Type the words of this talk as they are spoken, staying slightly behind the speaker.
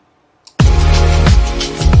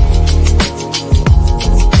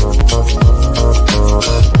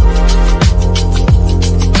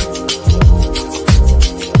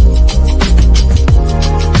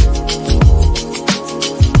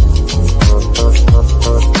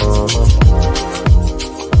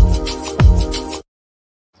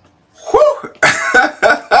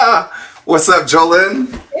What's up, Jolyn?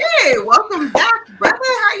 Hey, welcome back, brother.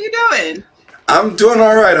 How you doing? I'm doing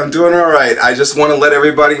all right. I just want to let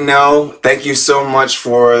everybody know, thank you so much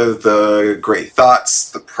for the great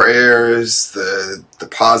thoughts, the prayers, the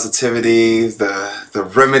positivity, the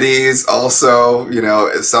remedies. Also,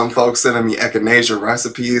 some folks sending me echinacea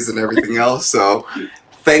recipes and everything else. So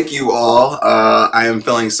thank you all. I am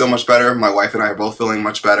feeling so much better. My wife and I are both feeling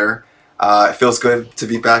much better. It feels good to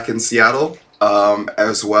be back in Seattle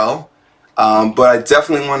as well. But I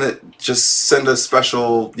definitely want to just send a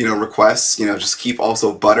special, request, just keep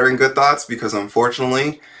also Butter in good thoughts, because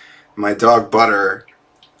unfortunately my dog Butter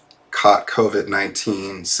caught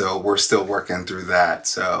COVID-19, so we're still working through that.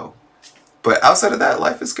 So, but outside of that,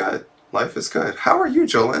 life is good. Life is good. How are you,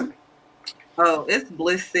 Jolyn? Oh, it's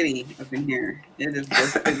Bliss City up in here. It is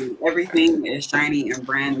Bliss City. Everything is shiny and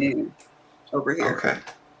brand new over here. Okay.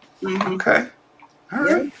 Mm-hmm. Okay. All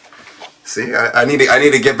Yep. right. See, I need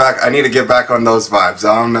to get back. I need to get back on those vibes.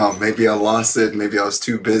 I don't know. Maybe I lost it. Maybe I was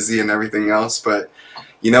too busy and everything else. But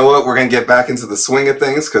you know what? We're gonna get back into the swing of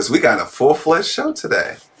things because we got a full-fledged show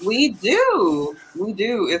today. We do.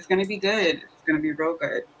 It's gonna be good. It's gonna be real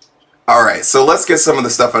good. All right, so let's get some of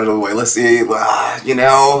the stuff out of the way. Let's see, let's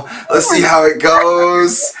see how it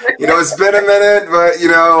goes. It's been a minute, but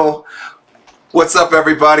what's up,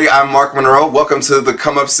 everybody? I'm Mark Monroe. Welcome to the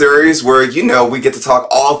Come Up series, where we get to talk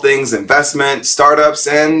all things investment, startups,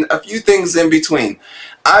 and a few things in between.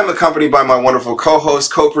 I'm accompanied by my wonderful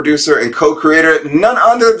co-host, co-producer, and co-creator, none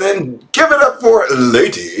other than give it up for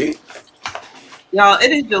Lady. Y'all,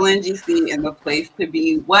 it is Jolyn GC and the place to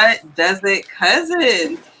be. What does it,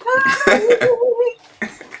 cousins?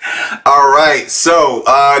 All right, so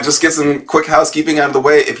just get some quick housekeeping out of the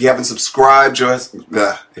way. If you haven't subscribed yet,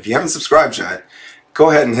 go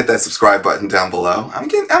ahead and hit that subscribe button down below. I'm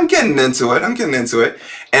getting into it.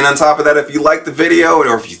 And on top of that, if you like the video,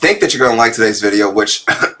 or if you think that you're going to like today's video, which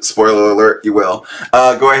spoiler alert, you will,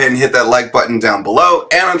 go ahead and hit that like button down below.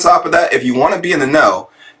 And on top of that, if you want to be in the know,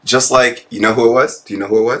 just like, you know who it was? Do you know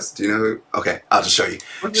who it was? Do you know who? Okay, I'll just show you.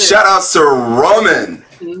 Shout outs to Roman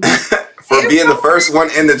for being the first one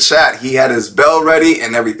in the chat. He had his bell ready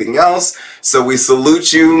and everything else. So we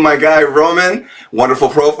salute you, my guy Roman. Wonderful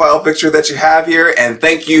profile picture that you have here. And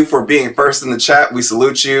thank you for being first in the chat. We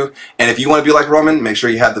salute you. And if you want to be like Roman, make sure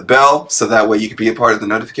you have the bell so that way you can be a part of the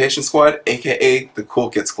notification squad, aka the Cool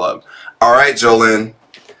Kids Club. All right, Jolyn.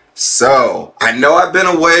 So I know I've been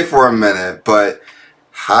away for a minute, but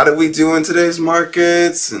how do we do in today's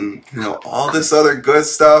markets and all this other good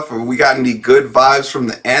stuff? Or we got any good vibes from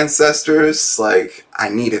the ancestors? Like, I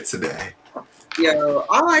need it today. Yo,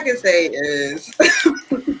 all I can say is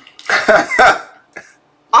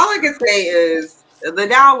the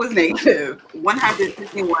Dow was negative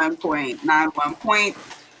 151.91 points.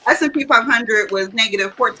 S&P 500 was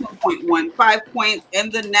negative 14.15 points,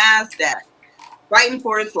 and the NASDAQ fighting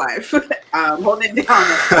for its life, holding it down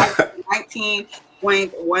at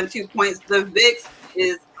 19.12 points. The VIX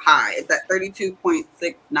is high. It's at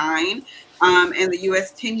 32.69. And the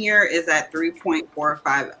U.S. 10-year is at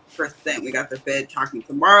 3.45%. We got the Fed talking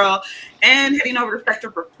tomorrow. And heading over to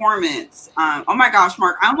sector performance. Oh my gosh,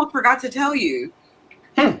 Mark, I almost forgot to tell you.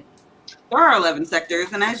 There are 11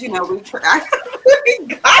 sectors, and as you know, we track.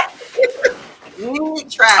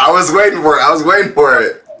 I was waiting for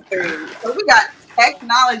it. So we got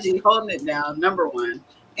technology holding it down, number one.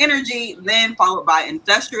 Energy, then followed by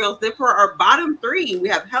industrials. Then for our bottom three, we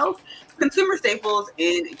have health, consumer staples,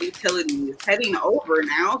 and utilities. Heading over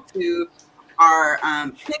now to our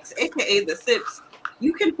picks, aka the sips.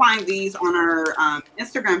 You can find these on our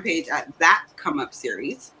Instagram page at That Come Up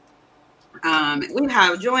Series. We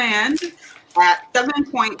have Joanne at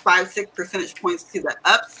 7.56 percentage points to the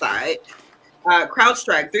upside.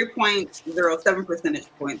 CrowdStrike 3.07 percentage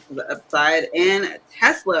points to the upside, and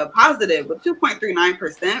Tesla positive with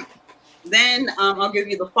 2.39%. Then I'll give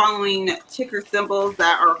you the following ticker symbols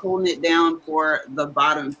that are holding it down for the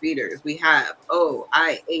bottom feeders. We have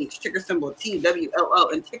OIH, ticker symbol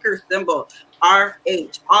TWLO, and ticker symbol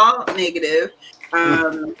RH, all negative.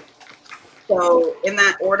 So in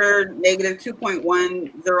that order, negative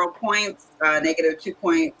 2.10 points, negative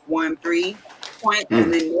 2.13 points,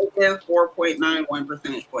 and then negative 4.91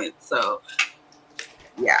 percentage points. So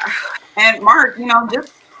yeah. And Mark,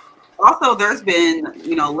 just also there's been,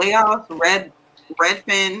 layoffs.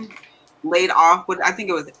 Redfin laid off with, I think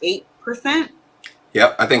it was 8%.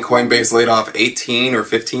 Yep, I think Coinbase laid off 18 or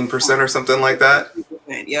 15% or something like that.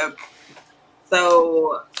 Yep.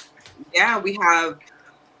 So yeah, we have,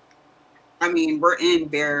 we're in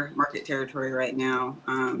bear market territory right now.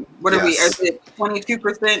 What are we? Is it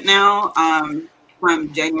 22% now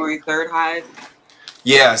from January 3rd highs?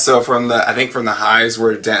 Yeah, so I think from the highs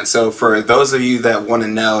we're down. So for those of you that want to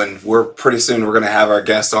know, and we're pretty soon we're going to have our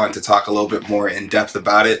guest on to talk a little bit more in depth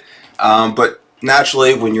about it. But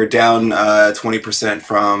naturally, when you're down 20%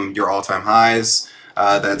 from your all-time highs,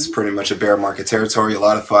 that's pretty much a bear market territory. A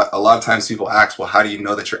lot of times people ask, well, how do you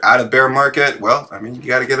know that you're out of bear market? Well, I mean, you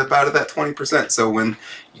got to get up out of that 20%. So when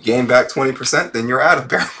you gain back 20%, then you're out of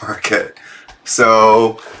bear market.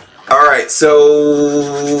 So. All right,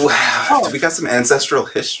 so we got some ancestral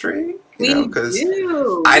history, because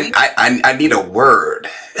do. I need a word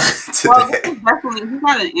today. Well, he's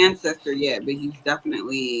not an ancestor yet, but he's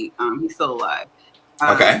definitely he's still alive.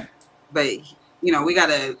 Okay. But I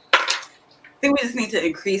think we just need to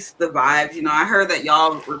increase the vibes. I heard that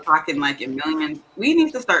y'all were talking like in millions. We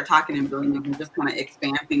need to start talking in billions and just kind of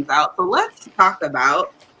expand things out. So let's talk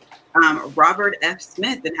about Robert F.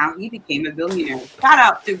 Smith and how he became a billionaire. Shout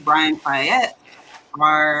out to Brian Payette,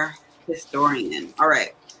 our historian. All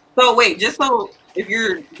right. So wait, just so if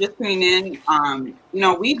you're just tuning in,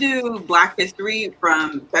 we do Black History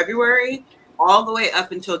from February all the way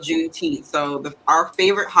up until Juneteenth. So our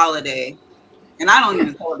favorite holiday, and I don't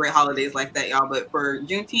even celebrate holidays like that, y'all, but for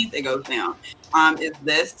Juneteenth, it goes down. Is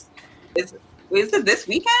it this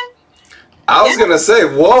weekend? I was gonna say,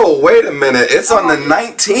 whoa, wait a minute. It's on the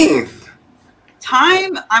 19th.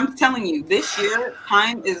 Time, I'm telling you, this year,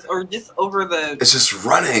 time is, or just over the... It's just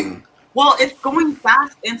running. Well, it's going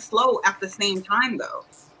fast and slow at the same time, though.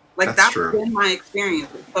 Like, that's true. Been my experience.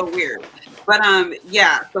 It's so weird. But,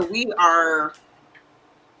 yeah, so we are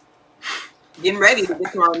getting ready to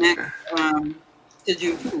get to our next, to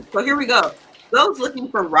June. So here we go. Those looking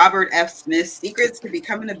for Robert F. Smith's secrets to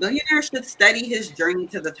becoming a billionaire should study his journey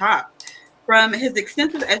to the top. From his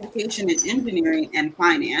extensive education in engineering and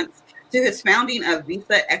finance to his founding of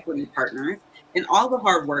Visa Equity Partners and all the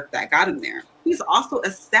hard work that got him there. He's also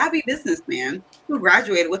a savvy businessman who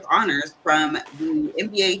graduated with honors from the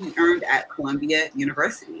MBA he earned at Columbia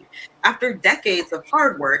University. After decades of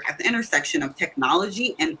hard work at the intersection of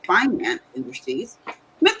technology and finance industries,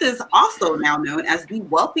 Smith is also now known as the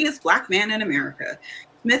wealthiest Black man in America.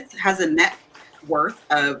 Smith has a net worth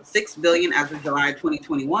of $6 billion as of July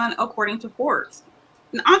 2021, according to Forbes.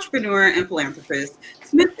 An entrepreneur and philanthropist,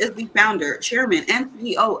 Smith is the founder, chairman, and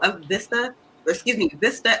CEO of Vista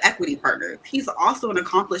Equity Partners. He's also an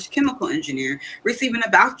accomplished chemical engineer, receiving a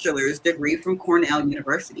bachelor's degree from Cornell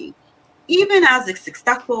University. Even as a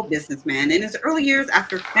successful businessman, in his early years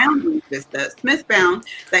after founding Vista, Smith found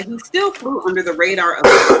that he still flew under the radar of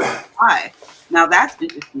the public eye. Now that's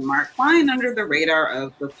interesting, Mark. Flying under the radar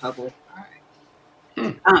of the public eye.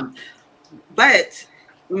 But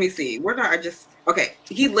let me see.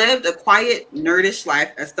 He lived a quiet, nerdish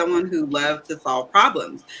life as someone who loved to solve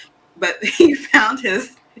problems. But he found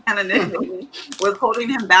his anonymity was holding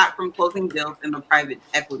him back from closing deals in the private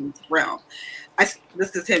equity realm.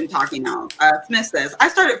 This is him talking now. Smith says, I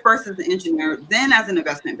started first as an engineer, then as an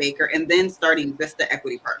investment banker, and then starting Vista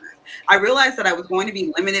Equity Partners. I realized that I was going to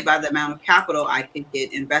be limited by the amount of capital I could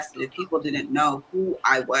get invested if people didn't know who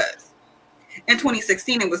I was. In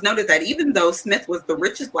 2016, it was noted that even though Smith was the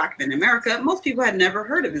richest Black man in America, most people had never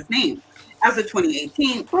heard of his name. As of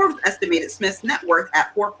 2018, Forbes estimated Smith's net worth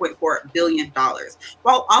at $4.4 billion,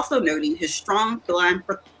 while also noting his strong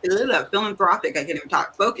philanthropic,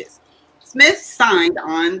 focus. Smith signed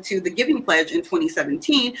on to the Giving Pledge in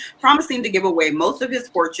 2017, promising to give away most of his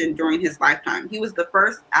fortune during his lifetime. He was the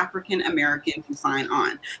first African American to sign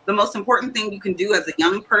on. The most important thing you can do as a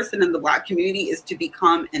young person in the Black community is to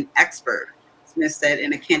become an expert, Smith said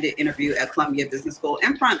in a candid interview at Columbia Business School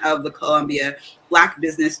in front of the Columbia Black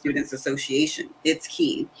Business Students Association. It's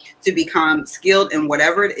key to become skilled in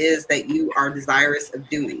whatever it is that you are desirous of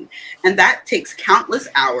doing. And that takes countless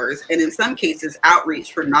hours, and in some cases,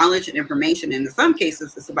 outreach for knowledge and information. And in some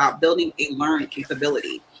cases, it's about building a learned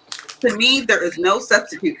capability. To me, there is no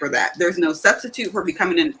substitute for that. There's no substitute for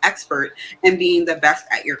becoming an expert and being the best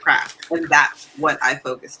at your craft. And that's what I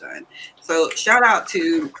focused on. So shout out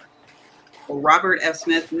to Robert F.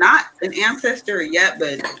 Smith, not an ancestor yet,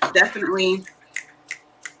 but definitely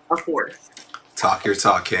a force. Talk your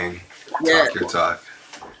talk, King. Yeah. Talk your talk.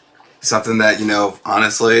 Something that,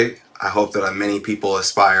 honestly, I hope that many people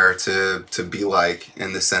aspire to be like,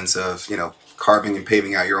 in the sense of, carving and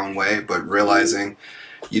paving out your own way, but realizing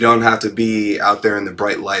you don't have to be out there in the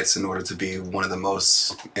bright lights in order to be one of the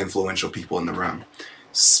most influential people in the room.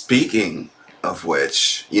 Speaking of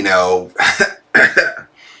which,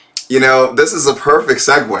 this is a perfect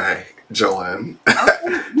segue, Jolene,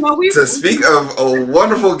 to speak of a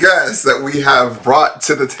wonderful guest that we have brought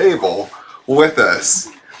to the table with us.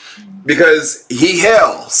 because he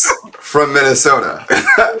hails from Minnesota.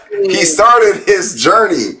 He started his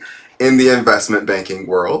journey in the investment banking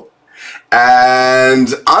world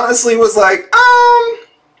and honestly was like,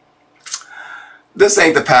 this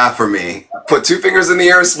ain't the path for me. Put two fingers in the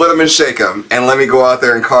air, split them and shake them, and let me go out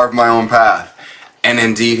there and carve my own path. And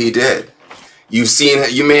indeed he did. You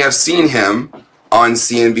may have seen him on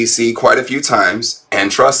CNBC quite a few times,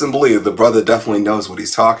 and trust and believe, the brother definitely knows what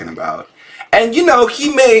he's talking about. And, he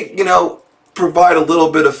may, provide a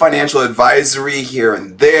little bit of financial advisory here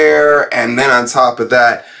and there, and then on top of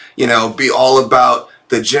that, be all about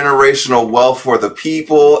the generational wealth for the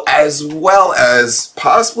people, as well as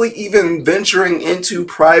possibly even venturing into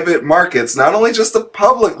private markets, not only just the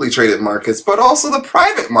publicly traded markets, but also the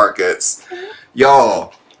private markets.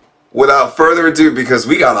 Y'all, without further ado, because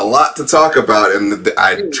we got a lot to talk about, and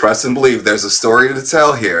I trust and believe there's a story to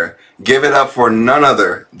tell here, give it up for none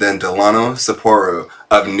other than Delano Saporu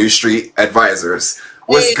of New Street Advisors.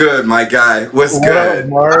 What's good, my guy? What's good?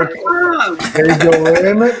 Mark? Hey,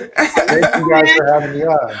 Joanne. Thank you guys for having me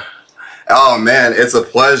on. Oh, man, it's a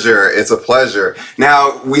pleasure. It's a pleasure.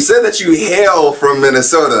 Now, we said that you hail from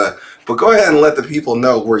Minnesota, but go ahead and let the people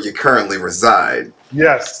know where you currently reside.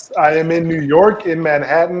 Yes, I am in New York, in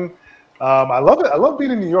Manhattan. I love it. I love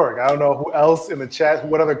being in New York. I don't know who else in the chat,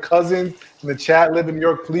 what other cousins in the chat live in New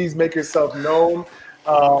York. Please make yourself known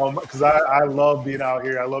because I love being out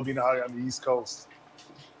here. I love being out here on the East Coast.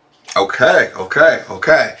 Okay.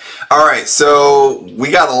 All right, so we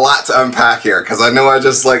got a lot to unpack here because I know I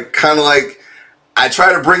just I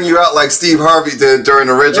try to bring you out like Steve Harvey did during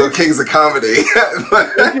the original Kings of Comedy.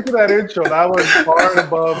 Thank you for that intro. That was far and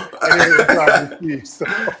above anything I tried to see.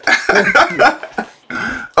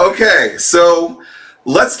 Okay, so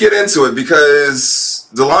let's get into it because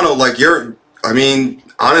Delano,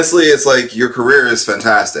 honestly, it's like your career is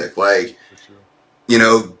fantastic. Going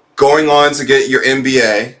on to get your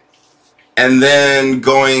MBA and then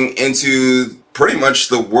going into pretty much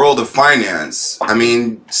the world of finance.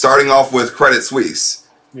 Starting off with Credit Suisse.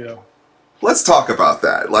 Yeah. Let's talk about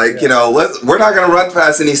that. We're not going to run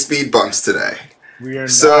past any speed bumps today. We are not.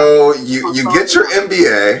 So you get your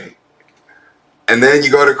MBA and then you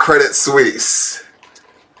go to Credit Suisse.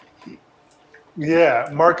 Yeah,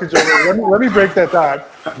 Mark and Joe, let me break that down.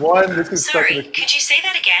 One, this is could you say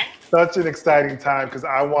that again? Such an exciting time because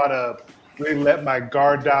I want to really let my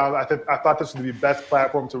guard down. I thought this would be the best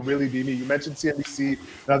platform to really be me. You mentioned CNBC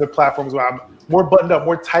and other platforms where I'm more buttoned up,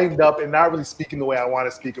 more tightened up, and not really speaking the way I want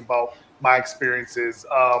to speak about my experiences.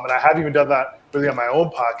 And I haven't even done that really on my own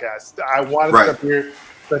podcast. I wanted to step here,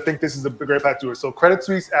 so I think this is a great path to do it. So Credit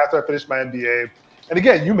Suisse, after I finished my MBA, and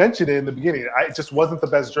again, you mentioned it in the beginning, it just wasn't the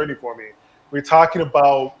best journey for me. We're talking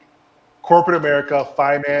about corporate America,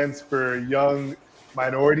 finance for young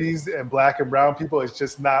minorities and Black and brown people. It's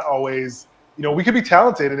just not always, we can be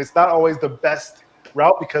talented and it's not always the best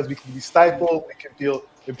route because we can be stifled, we can feel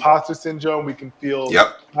imposter syndrome, we can feel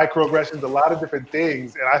microaggressions, a lot of different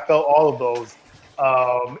things. And I felt all of those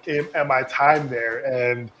at my time there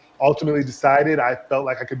and ultimately decided I felt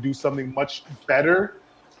like I could do something much better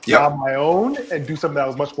on my own and do something that I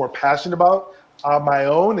was much more passionate about on my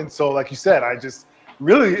own. And so, like you said, I just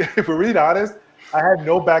really, if we're really honest, I had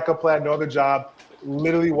no backup plan, no other job,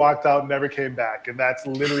 literally walked out, never came back. And that's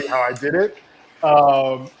literally how I did it.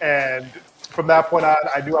 And from that point on,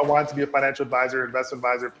 I knew I wanted to be a financial advisor, investment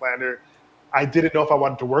advisor, planner. I didn't know if I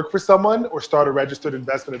wanted to work for someone or start a registered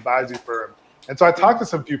investment advisory firm. And so I talked to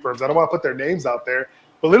some few firms. I don't want to put their names out there,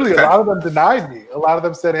 but literally a lot of them denied me. A lot of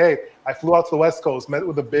them said, hey, I flew out to the West Coast, met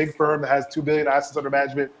with a big firm that has $2 billion assets under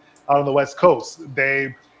management out on the West Coast.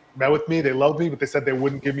 They met with me, they loved me, but they said they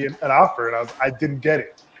wouldn't give me an offer. And I didn't get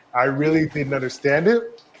it. I really didn't understand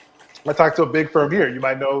it. I talked to a big firm here. You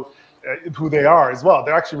might know who they are as well.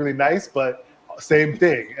 They're actually really nice, but same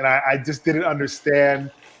thing. And I just didn't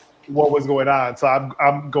understand what was going on. So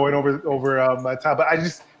I'm going over my time. But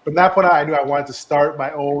from that point on, I knew I wanted to start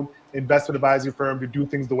my own investment advisory firm to do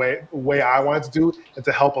things the way I wanted to do and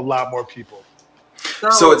to help a lot more people.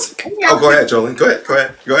 So it's go ahead, Jolene. Go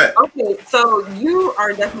ahead. Okay, so you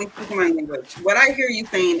are definitely speaking my language. What I hear you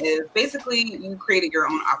saying is basically you created your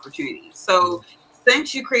own opportunities. So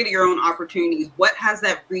since you created your own opportunities, what has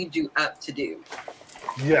that freed you up to do?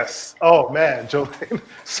 Yes. Oh man, Jolene,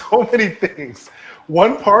 so many things.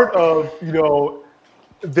 One part of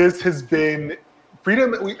this has been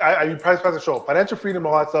freedom. You price the show, financial freedom,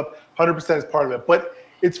 all that stuff. 100% is part of it, but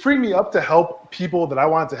it's freed me up to help people that I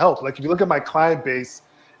wanted to help. Like if you look at my client base,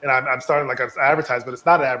 and I'm starting like an advertisement, it's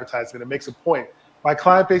not an advertisement, it makes a point. My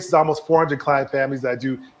client base is almost 400 client families that I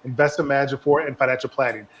do investment management for and financial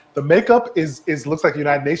planning. The makeup is looks like the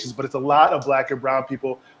United Nations, but it's a lot of Black and brown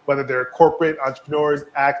people, whether they're corporate entrepreneurs,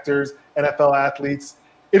 actors, NFL athletes.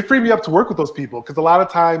 It freed me up to work with those people because a lot of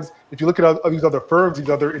times, if you look at these other firms, these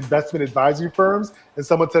other investment advisory firms, and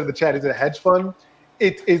someone said in the chat, is it a hedge fund?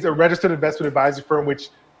 It is a registered investment advisory firm, which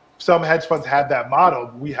some hedge funds have that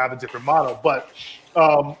model. We have a different model, but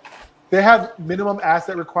they have minimum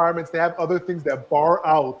asset requirements. They have other things that bar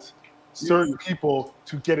out certain people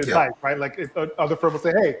to get advice, right? Like if other firm will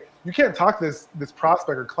say, hey, you can't talk to this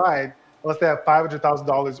prospect or client unless they have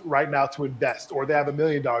 $500,000 right now to invest, or they have $1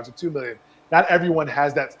 million or $2 million. Not everyone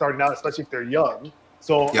has that starting out, especially if they're young.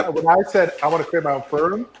 So when I said I want to create my own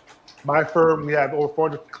firm, my firm, we have over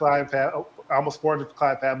 400 almost 400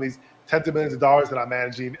 client families, tens of millions of dollars that I'm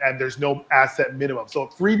managing, and there's no asset minimum. So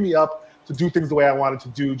it freed me up to do things the way I wanted to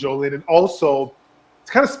do, Jolene, and also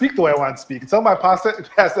to kind of speak the way I wanted to speak. In some of my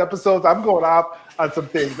past episodes, I'm going off on some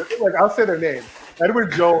things. Like, I'll say their name.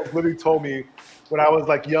 Edward Jones literally told me when I was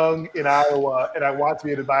like young in Iowa and I wanted to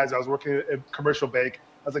be an advisor, I was working at a commercial bank.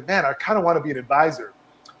 I was like, man, I kind of want to be an advisor.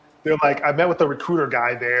 They're like, I met with a recruiter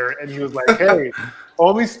guy there, and he was like, hey,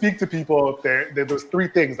 only speak to people if there was 3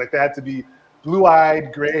 things. Like, they had to be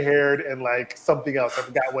blue-eyed, gray-haired, and like something else. I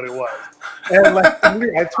forgot what it was. And like,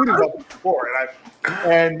 I tweeted about this before,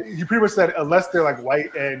 and he pretty much said, unless they're like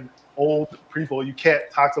white and old people, you can't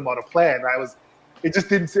talk to them on a plan. And it just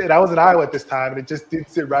didn't sit. I was in Iowa at this time, and it just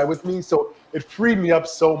didn't sit right with me. So it freed me up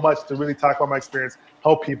so much to really talk about my experience,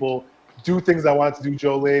 help people, do things I wanted to do,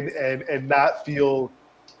 Jolene, and not feel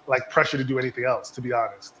like pressure to do anything else, to be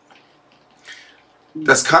honest.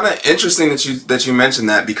 That's kind of interesting that you mentioned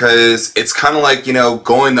that, because it's kind of like,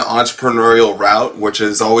 going the entrepreneurial route, which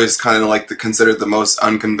is always kind of like considered the most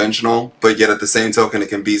unconventional, but yet at the same token, it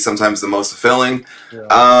can be sometimes the most fulfilling.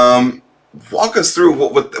 Yeah. Walk us through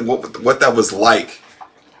what that was like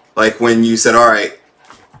when you said, all right,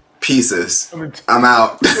 pieces, I'm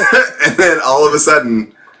out. And then all of a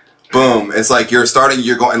sudden, boom, it's like you're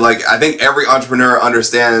going, like, I think every entrepreneur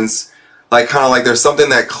understands, like, kind of like there's something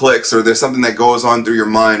that clicks, or there's something that goes on through your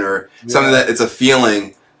mind, or something that it's a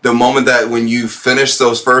feeling. The moment that when you finish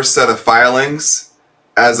those first set of filings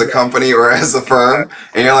as a company or as a firm,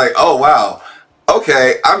 and you're like, oh, wow,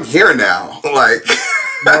 okay, I'm here now. Like,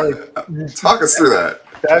 talk us through that.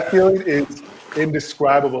 That feeling is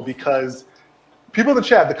indescribable, because people in the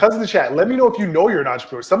chat, the cousins in the chat, let me know if you know you're an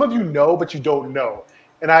entrepreneur. Some of you know, but you don't know.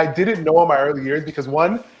 And I didn't know in my early years because,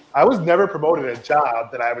 one, I was never promoted a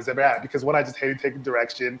job that I was ever at, because I just hated taking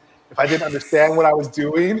direction. If I didn't understand what I was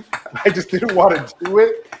doing, I just didn't want to do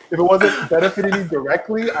it. If it wasn't benefiting me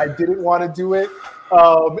directly, I didn't want to do it.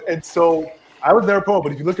 And so I was never promoted.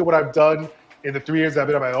 But if you look at what I've done in the 3 years I've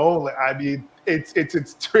been on my own, I mean,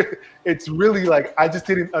 it's really like, I just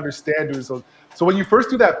didn't understand doing so. So when you first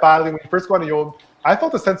do that filing, when you first go on your own, I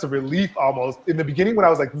felt a sense of relief almost in the beginning when I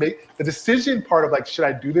was like, the decision part of like, should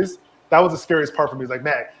I do this? That was the scariest part for me. It's like,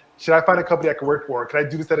 man, should I find a company I can work for? Can I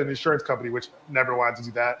do this at an insurance company, which never wanted to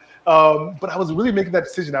do that. But I was really making that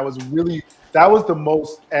decision. That was the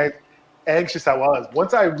most anxious I was.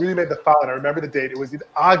 Once I really made the filing, I remember the date. It was in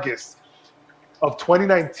August of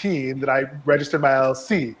 2019 that I registered my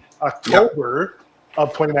LLC. October of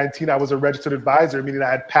 2019, I was a registered advisor, meaning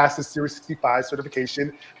I had passed the Series 65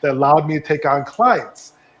 certification that allowed me to take on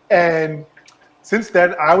clients. And since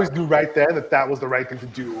then, I always knew right then that was the right thing to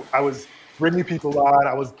do. I was bringing people on.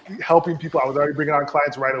 I was helping people. I was already bringing on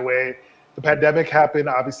clients right away. The pandemic happened,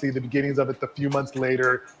 obviously, the beginnings of it a few months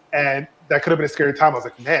later, and that could have been a scary time. I was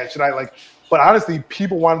like, man, should I but honestly,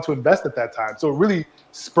 people wanted to invest at that time. So it really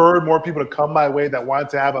spurred more people to come my way that wanted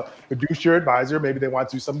to have a fiduciary advisor. Maybe they want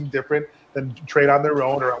to do something different than trade on their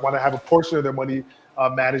own, or want to have a portion of their money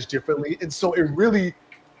managed differently. And so it really,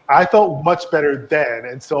 I felt much better then.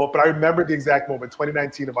 And so, but I remember the exact moment,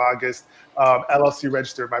 2019 of August, LLC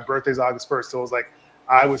registered. My birthday's August 1st. So it was like,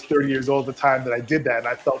 I was 30 years old at the time that I did that. And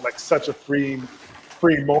I felt like such a freeing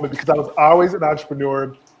moment, because I was always an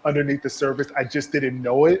entrepreneur underneath the surface. I just didn't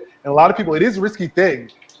know it. And a lot of people, it is a risky thing,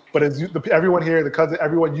 but as everyone here, the cousin,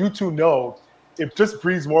 everyone, you two know, it just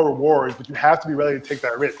breeds more rewards, but you have to be ready to take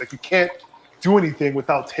that risk. Like, you can't do anything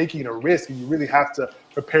without taking a risk, and you really have to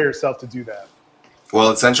prepare yourself to do that. Well,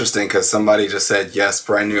 it's interesting because somebody just said, yes,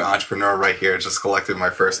 brand new entrepreneur right here. Just collected my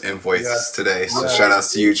first invoice today. So shout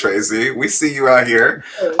outs to you, Tracy. We see you out here.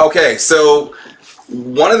 Okay, so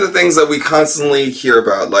one of the things that we constantly hear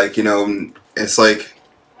about, it's like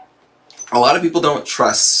a lot of people don't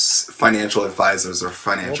trust financial advisors or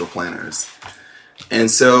financial planners. And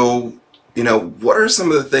so, what are some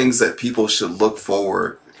of the things that people should look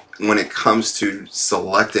forward when it comes to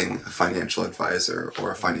selecting a financial advisor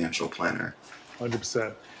or a financial planner?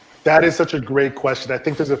 100%. That is such a great question. I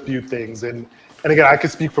think there's a few things. And again, I can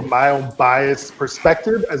speak from my own biased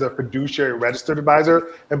perspective as a fiduciary registered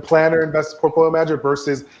advisor and planner, investor, portfolio manager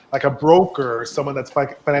versus like a broker or someone that's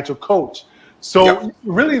like financial coach. So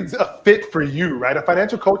really it's a fit for you, right? A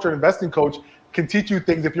financial coach or investing coach can teach you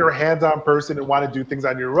things if you're a hands-on person and want to do things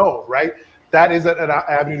on your own, right? That is an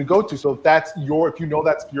avenue to go to. So if you know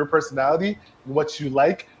that's your personality and what you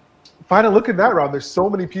like, find a look in that round. There's so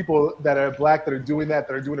many people that are Black that are doing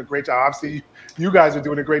that are doing a great job. Obviously, you guys are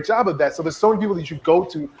doing a great job of that. So there's so many people that you should go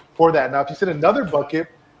to for that. Now, if you said another bucket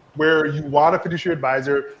where you want a fiduciary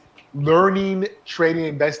advisor, learning, trading,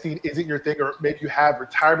 investing isn't your thing, or maybe you have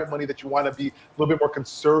retirement money that you want to be a little bit more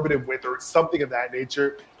conservative with or something of that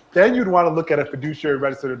nature, then you'd want to look at a fiduciary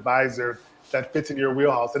registered advisor that fits in your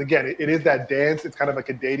wheelhouse. And again, it is that dance. It's kind of like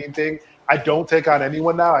a dating thing. I don't take on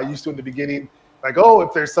anyone now. I used to in the beginning, like, oh,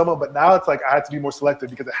 if there's someone, but now it's like I have to be more selective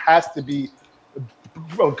because it has to be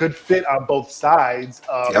a good fit on both sides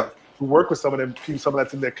to work with someone and someone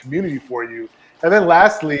that's in their community for you. And then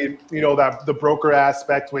lastly, that the broker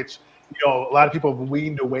aspect, which, a lot of people have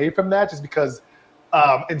weaned away from that just because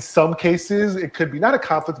in some cases it could be not a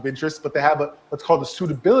conflict of interest, but they have what's called a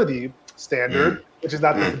suitability standard, which is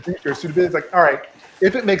not the fiduciary suitability. It's like, all right,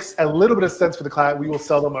 if it makes a little bit of sense for the client, we will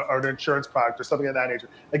sell them an insurance product or something of that nature.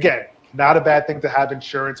 Again, not a bad thing to have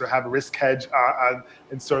insurance or have a risk hedge on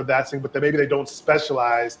and sort of that thing, but then maybe they don't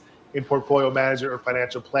specialize in portfolio management or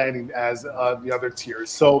financial planning as the other tiers.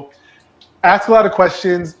 So ask a lot of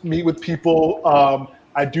questions, meet with people.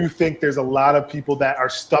 I do think there's a lot of people that are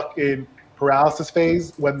stuck in paralysis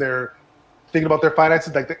phase when they're thinking about their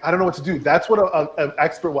finances. Like, I don't know what to do. That's what an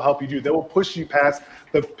expert will help you do. They will push you past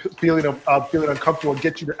the feeling of feeling uncomfortable and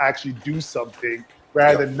get you to actually do something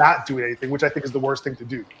rather than not doing anything, which I think is the worst thing to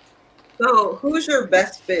do. So who's your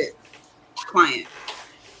best fit client?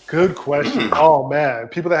 Good question. Oh man,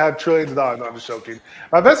 people that have trillions of dollars. No, I'm just joking.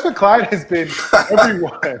 My best fit client has been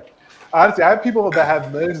everyone. Honestly, I have people that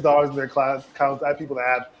have millions of dollars in their accounts. I have people that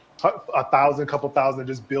have $1,000, couple thousand,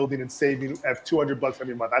 just building and saving at $200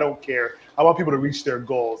 every month. I don't care. I want people to reach their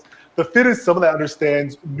goals. The fit is someone that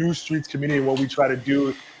understands New Streets community and what we try to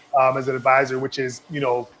do as an advisor, which is,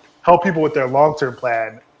 help people with their long-term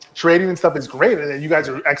plan. Trading and stuff is great, and you guys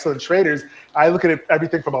are excellent traders. I look at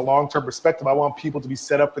everything from a long-term perspective. I want people to be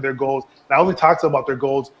set up for their goals. And I only talk to them about their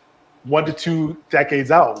goals 1 to 2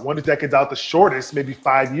 decades out. 1 to 2 decades out, the shortest, maybe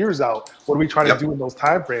 5 years out. What are we trying to do in those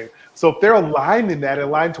time frames? So if they're aligned in that,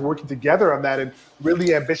 aligned to working together on that, and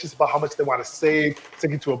really ambitious about how much they want to save,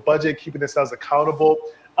 sticking to a budget, keeping themselves accountable,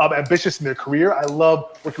 ambitious in their career. I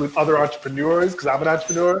love working with other entrepreneurs because I'm an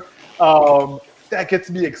entrepreneur. That gets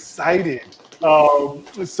me excited.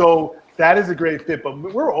 So that is a great fit, but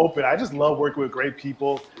we're open. I just love working with great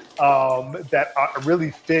people that really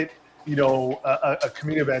fit, a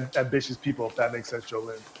community of ambitious people, if that makes sense,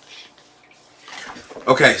 Jolene.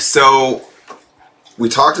 Okay, so we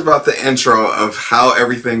talked about the intro of how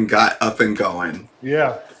everything got up and going.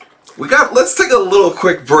 Yeah. Let's take a little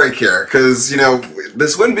quick break here, because,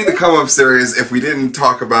 this wouldn't be the Come Up series if we didn't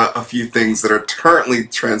talk about a few things that are currently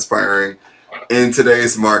transpiring in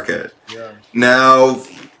today's market. Yeah. Now,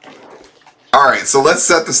 all right, so let's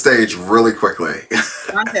set the stage really quickly.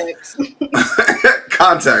 Context.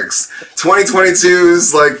 Context.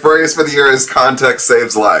 2022's phrase for the year is context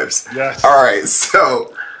saves lives. Yes. All right,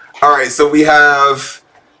 so we have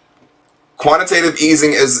quantitative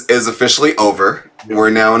easing is officially over. Yep.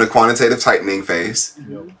 We're now in a quantitative tightening phase.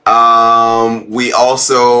 Yep. We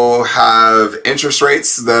also have interest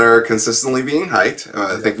rates that are consistently being hiked.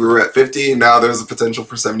 I think we were at 50. Now there's a potential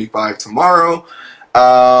for 75 tomorrow.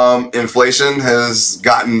 Inflation has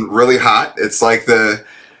gotten really hot. It's like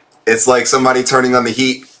somebody turning on the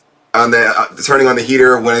heat turning on the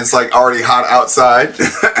heater when it's already hot outside.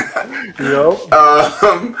 Yep.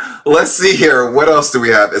 Let's see here. What else do we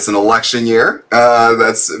have? It's an election year.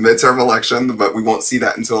 That's midterm election, but we won't see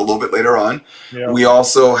that until a little bit later on. Yep. We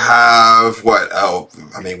also have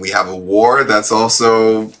we have a war that's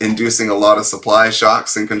also inducing a lot of supply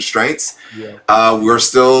shocks and constraints. Yeah. We're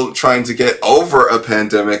still trying to get over a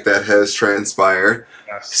pandemic that has transpired.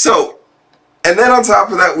 Yes. So, and then on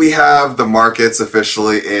top of that, we have the markets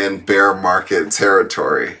officially in bear market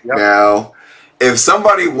territory. Yep. Now, if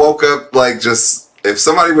somebody woke up if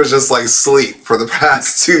somebody was just sleep for the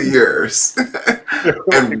past 2 years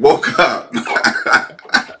and woke up,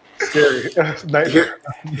 here's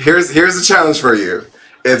a challenge for you.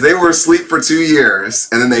 If they were asleep for 2 years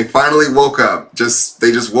and then they finally woke up,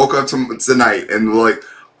 they just woke up tonight and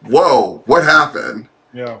whoa, what happened?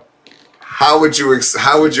 Yeah. how would you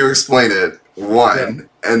explain it? One,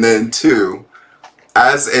 and then two,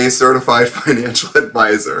 as a certified financial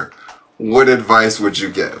advisor, what advice would you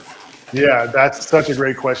give? Yeah, that's such a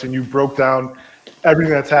great question. You broke down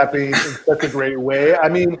everything that's happening in such a great way. I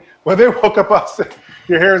mean, when they woke up, I said,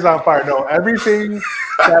 your hair is on fire. No, everything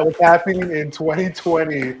that was happening in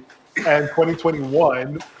 2020 and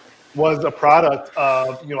 2021 was a product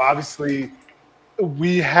of, obviously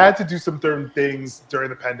we had to do some certain things during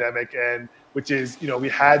the pandemic, and which is, we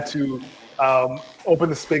had to open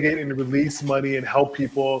the spigot and release money and help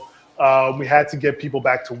people. We had to get people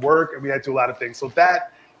back to work, and we had to do a lot of things. So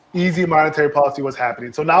that easy monetary policy was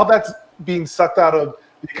happening. So now that's being sucked out of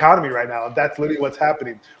the economy right now. That's literally what's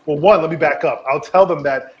happening. Well, one, let me back up. I'll tell them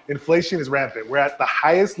that inflation is rampant. We're at the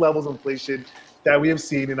highest levels of inflation that we have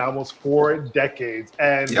seen in almost 4 decades.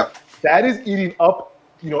 And that is eating up,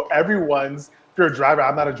 everyone's. If you're a driver,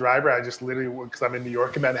 I'm not a driver. I just literally, because I'm in New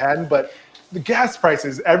York and Manhattan, but the gas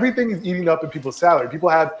prices, everything is eating up in people's salary. People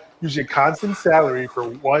have usually a constant salary for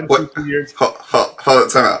 1, 2, 3 years. Hold on,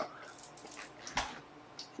 time out.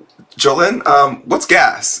 Jolene, what's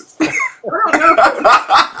gas?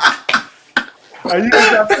 Are you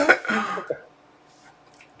Tesla?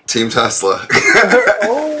 Team Tesla.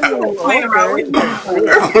 Okay.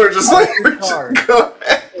 We're just like, go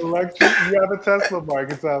ahead. Electric, you have a Tesla,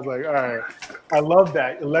 Mark. It sounds like, all right. I love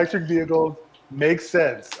that. Electric vehicles make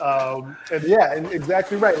sense. And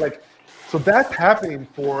exactly right. Like, so that's happening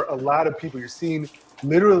for a lot of people. You're seeing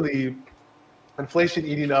literally inflation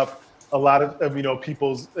eating up a lot of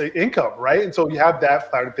people's income, right? And so you have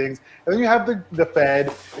that side of things, and then you have the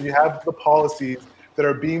Fed, and you have the policies that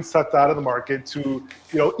are being sucked out of the market to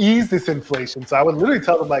ease this inflation. So I would literally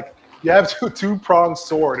tell them, like, you have two-pronged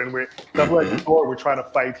sword, and we're double-edged sword we're trying to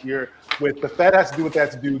fight here. With the Fed has to do what they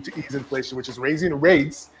have to do to ease inflation, which is raising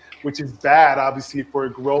rates, which is bad, obviously, for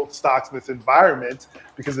growth stocks in this environment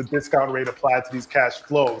because the discount rate applied to these cash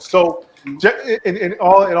flows. So in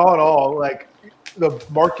all, like, the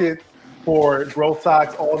market for growth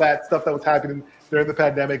stocks, all that stuff that was happening during the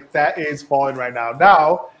pandemic, that is falling right now.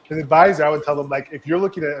 Now, as an advisor, I would tell them, like, if you're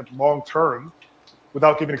looking at long-term,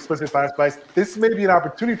 without giving explicit financial advice, this may be an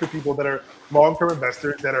opportunity for people that are long-term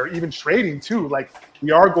investors that are even trading too. Like,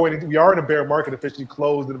 we are in a bear market, officially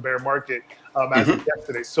closed in a bear market as of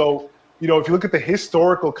yesterday. So, if you look at the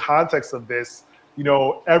historical context of this,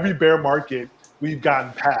 every bear market we've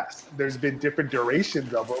gotten past. There's been different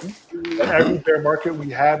durations of them. But every bear market we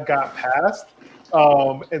have got past.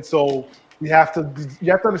 And so you have to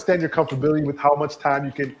understand your comfortability with how much time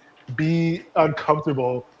you can be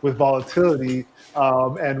uncomfortable with volatility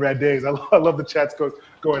and red days. I love the chats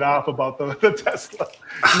going off about the Tesla.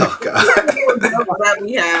 Oh God! that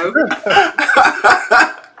we have.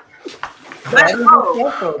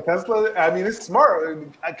 Tesla. I mean, it's smart.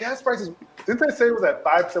 Gas prices. Didn't they say it was at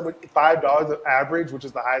 $5 average, which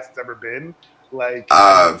is the highest it's ever been? Like,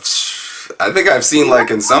 I think I've seen, like,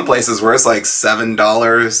 in some places where it's like $7,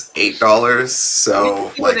 $8.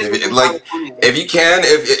 So, like, if you can,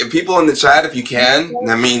 if people in the chat, if you can,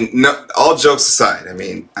 I mean, no, all jokes aside,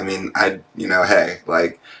 hey,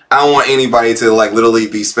 like, I don't want anybody to, like, literally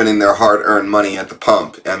be spending their hard-earned money at the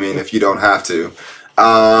pump. I mean, if you don't have to,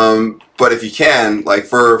 but if you can, like,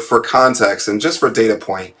 for context and just for data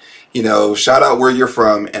point, shout out where you're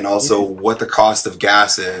from and also what the cost of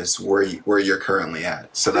gas is where you're currently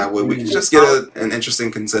at. So that way we can just get an interesting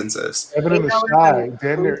consensus. Heaven in the sky,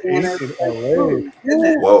 damn near 8 in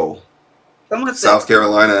LA. Whoa. South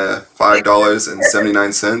Carolina,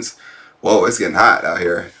 $5.79. Whoa, it's getting hot out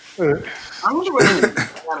here. I wonder what it is.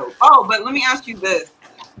 Oh, but let me ask you this.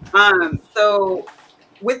 So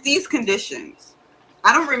with these conditions,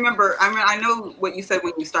 I don't remember. I mean, I know what you said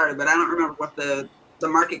when you started, but I don't remember what the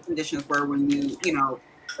market conditions were when you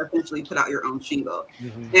essentially put out your own shingle.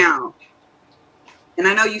 Now, and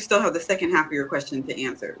I know you still have the second half of your question to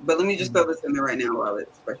answer, but let me just throw this in there right now while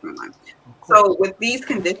it's fresh in my mind. So with these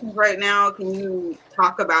conditions right now, can you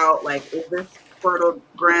talk about, like, is this fertile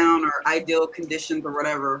ground or ideal conditions or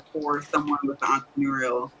whatever for someone with the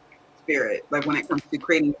entrepreneurial spirit, like when it comes to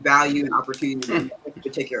creating value and opportunity in this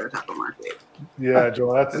particular type of market? Yeah,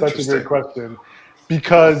 Joel, that's such a great question.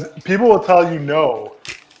 Because people will tell you no,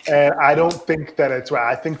 and I don't think that it's right.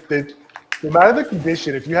 I think that no matter the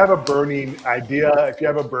condition, if you have a burning idea, if you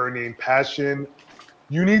have a burning passion,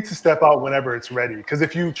 you need to step out whenever it's ready. Because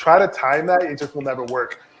if you try to time that, it just will never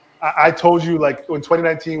work. I told you, like, in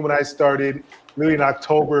 2019 when I started, really in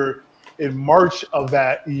October, in March of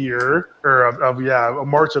that year, or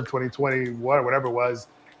March of 2021, or whatever it was,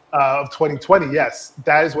 of 2020, yes,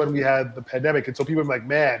 that is when we had the pandemic. And so people were like,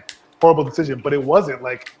 man, horrible decision. But it wasn't.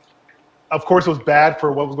 Like, of course, it was bad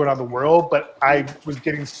for what was going on in the world, but I was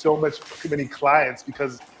getting many clients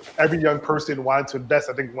because every young person wanted to invest.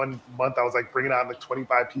 I think one month I was like bringing on like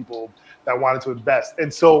 25 people that wanted to invest.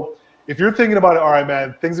 And so if you're thinking about it, all right,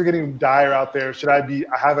 man, things are getting dire out there. I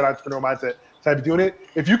have an entrepreneurial mindset. Should I be doing it?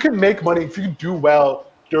 If you can make money, if you can do well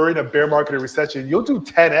during a bear market or recession, you'll do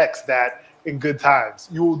 10x that in good times.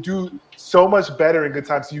 You will do so much better in good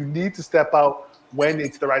times. So you need to step out when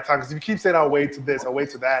it's the right time. Because if you keep saying, I'll wait to this, I'll wait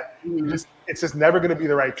to that, it's just never going to be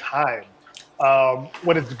the right time.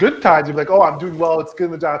 When it's good times, you're like, oh, I'm doing well, it's good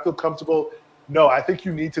in the job, I feel comfortable. No, I think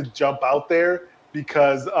you need to jump out there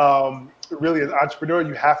because really as an entrepreneur,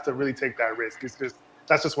 you have to really take that risk.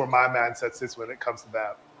 That's just where my mindset sits when it comes to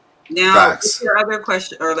that. Now, your other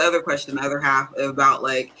question, or the other half about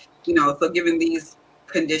like, so given these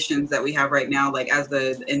conditions that we have right now, like as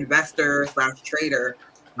the investor / trader,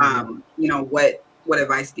 what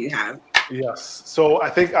advice do you have? Yes. So I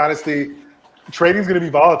think honestly, trading is going to be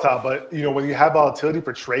volatile, but when you have volatility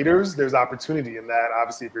for traders, there's opportunity in that.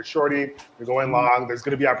 Obviously, if you're shorting, you're going long, there's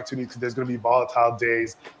going to be opportunity because there's going to be volatile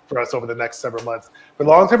days for us over the next several months. For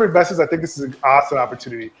long-term investors, I think this is an awesome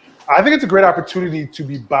opportunity. I think it's a great opportunity to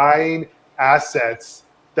be buying assets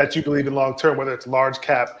that you believe in long-term, whether it's large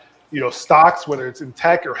cap, stocks, whether it's in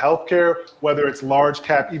tech or healthcare, whether it's large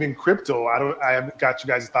cap, even crypto. I haven't got you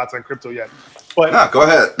guys' thoughts on crypto yet. But no, go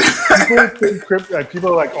ahead.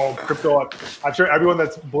 People are like, oh, crypto. I'm sure everyone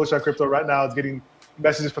that's bullish on crypto right now is getting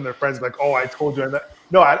messages from their friends like, oh, I told you.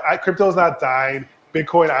 No, crypto is not dying.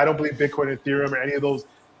 Bitcoin, I don't believe Bitcoin, Ethereum, or any of those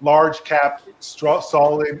large cap,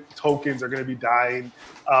 solid tokens are going to be dying.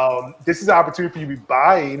 This is an opportunity for you to be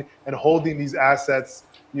buying and holding these assets,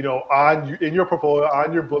 in your portfolio,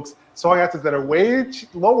 on your books, selling assets that are way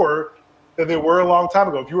lower than they were a long time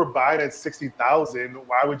ago. If you were buying at 60,000,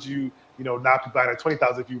 why would you, not be buying at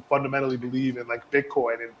 20,000 if you fundamentally believe in like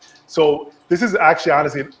Bitcoin? And so this is actually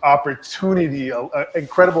honestly an opportunity,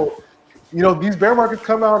 incredible. These bear markets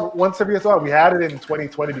come out once every so often. We had it in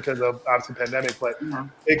 2020 because of obviously pandemic, but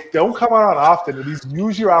they don't come out often. And these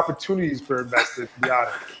use your opportunities for investors, to be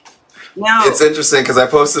honest. Now, it's interesting because I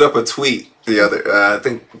posted up a tweet the other, I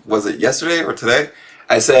think, was it yesterday or today?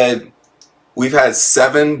 I said, we've had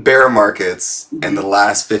 7 bear markets in the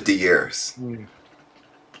last 50 years.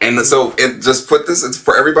 And so just put this, it's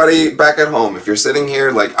for everybody back at home. If you're sitting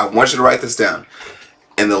here, like, I want you to write this down.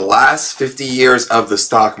 In the last 50 years of the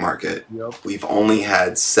stock market, we've only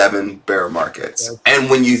had 7 bear markets. And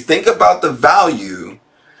when you think about the value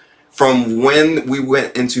from when we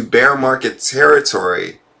went into bear market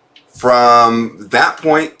territory, from that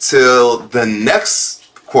point till the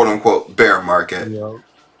next quote unquote bear market,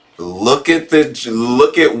 look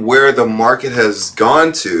at where the market has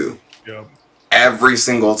gone to every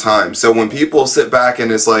single time. So when people sit back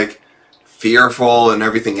and it's like fearful and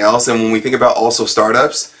everything else, and when we think about also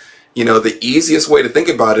startups, the easiest way to think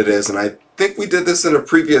about it is, and I think we did this in a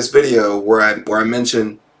previous video where I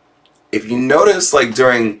mentioned, if you notice, like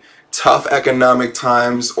during tough economic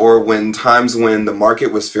times or when the market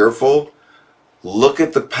was fearful, look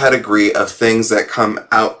at the pedigree of things that come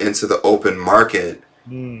out into the open market.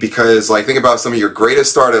 Because like think about some of your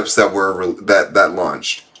greatest startups that were that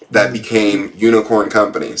launched, that became unicorn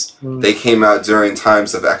companies. They came out during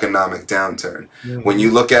times of economic downturn. When you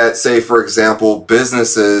look at, say, for example,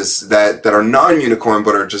 businesses that are non-unicorn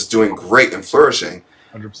but are just doing great and flourishing,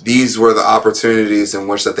 100%. These were the opportunities in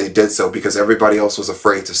which that they did so because everybody else was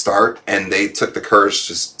afraid to start, and they took the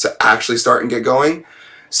courage to actually start and get going.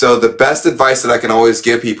 So the best advice that I can always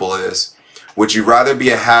give people is, would you rather be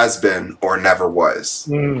a has-been or never was?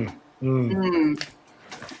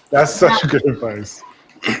 That's such good advice.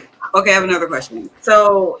 Okay, I have another question.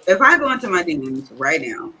 So if I go into my DMs right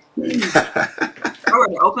now, I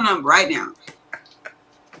would open up right now.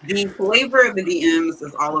 The flavor of the DMs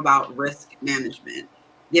is all about risk management,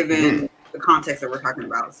 given the context that we're talking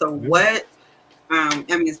about. So what,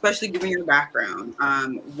 especially given your background,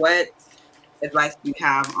 what advice do you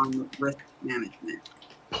have on risk management?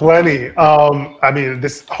 Plenty.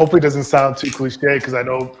 This hopefully doesn't sound too cliche because I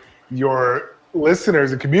know your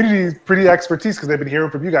listeners and community is pretty expertise because they've been hearing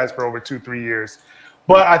from you guys for over 2-3 years.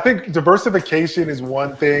 But I think diversification is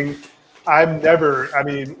one thing.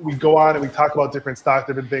 We go on and we talk about different stocks,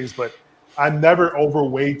 different things, but I'm never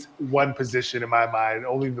overweight one position in my mind.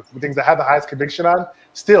 Only the things I have the highest conviction on,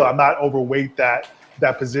 still, I'm not overweight that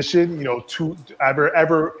position,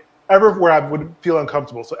 ever where I would feel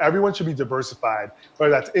uncomfortable. So everyone should be diversified, whether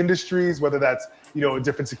that's industries, whether that's,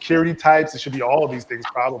 different security types. It should be all of these things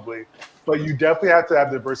probably. But you definitely have to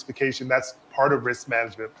have diversification. That's part of risk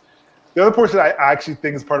management. The other portion I actually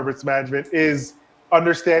think is part of risk management is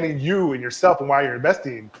understanding you and yourself and why you're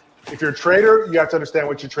investing. if you're a trader, you have to understand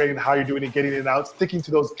what you're trading, how you're doing it, getting it out, sticking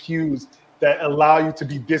to those cues that allow you to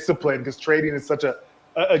be disciplined, because trading is such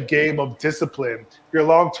a game of discipline. If you're a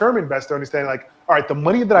long-term investor, understanding like, all right, the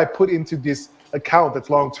money that I put into this account that's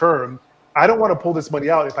long-term, I don't want to pull this money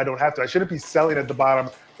out if I don't have to. I shouldn't be selling at the bottom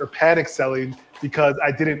or panic selling because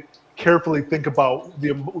I didn't carefully think about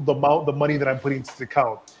the money that I'm putting into the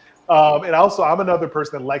account. And also, I'm another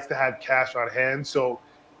person that likes to have cash on hand. So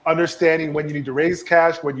understanding when you need to raise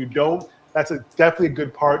cash, when you don't, that's definitely a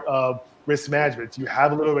good part of risk management. You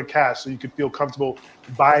have a little bit of cash so you can feel comfortable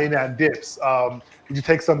buying at dips. Did you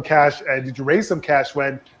take some cash and did you raise some cash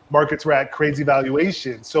when markets were at crazy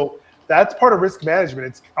valuation? So that's part of risk management.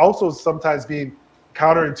 It's also sometimes being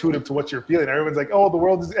counterintuitive to what you're feeling. Everyone's like, oh, the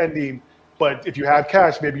world is ending. But if you have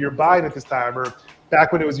cash, maybe you're buying at this time. Or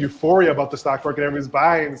back when it was euphoria about the stock market, everyone's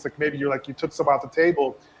buying. It's like maybe you took some off the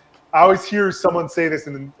table. I always hear someone say this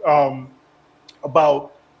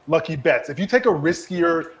about lucky bets. If you take a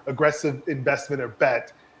riskier, aggressive investment or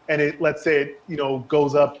bet, and let's say it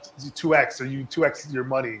goes up to 2x, or you 2x your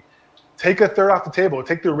money, take a third off the table.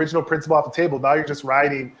 Take the original principal off the table. Now you're just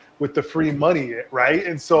riding with the free money, right?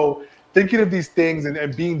 And so thinking of these things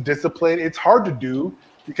and being disciplined, it's hard to do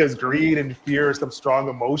because greed and fear are some strong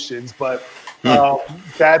emotions, but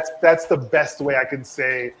that's the best way I can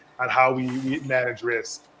say on how we manage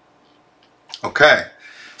risk. Okay.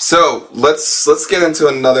 So let's get into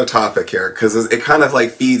another topic here, because it kind of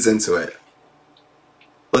like feeds into it.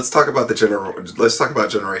 Let's talk about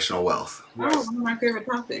generational wealth. Oh, one of my favorite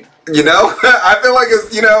topics. I feel like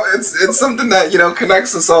it's something that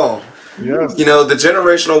connects us all. Yes. The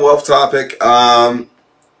generational wealth topic. As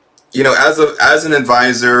an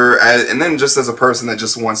advisor, and then just as a person that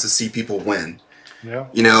just wants to see people win. Yeah.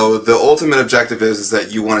 The ultimate objective is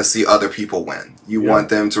that you want to see other people win. You want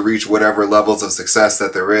them to reach whatever levels of success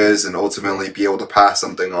that there is and ultimately be able to pass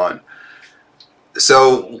something on.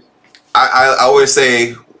 So I always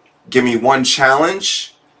say, give me one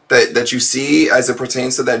challenge that you see as it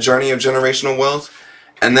pertains to that journey of generational wealth.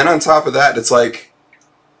 And then on top of that, it's like,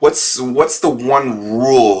 what's the one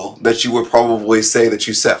rule that you would probably say that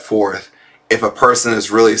you set forth if a person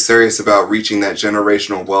is really serious about reaching that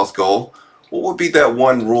generational wealth goal? What would be that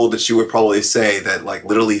one rule that you would probably say that like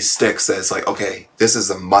literally sticks as like, okay, this is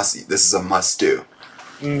a must do?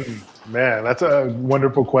 Man, that's a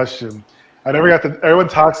wonderful question. Everyone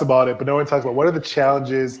talks about it, but no one talks about what are the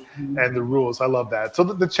challenges and the rules. I love that. So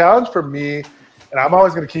the challenge for me, and I'm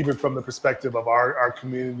always going to keep it from the perspective of our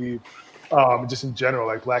community, just in general,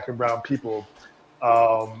 like Black and brown people.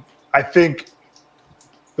 I think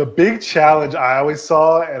the big challenge I always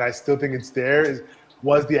saw, and I still think it's there,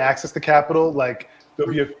 was the access to capital. Like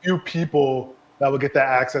there'll be a few people that will get that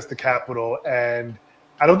access to capital, and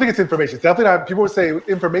I don't think it's information. It's definitely not. People would say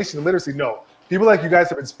information and literacy. No, people like you guys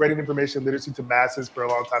have been spreading information and literacy to masses for a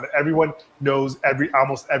long time. Everyone knows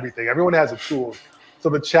almost everything. Everyone has a tool. So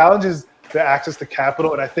the challenge is the access to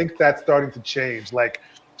capital, and I think that's starting to change. Like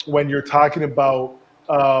when you're talking about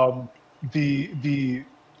the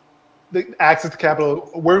access to capital,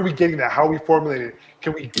 where are we getting that? How are we formulating it?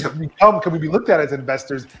 Can we be looked at as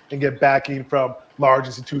investors and get backing from large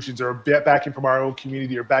institutions, or backing from our own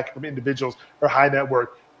community, or backing from individuals or high net worth?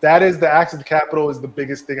 That is the access to capital is the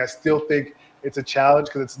biggest thing. I still think it's a challenge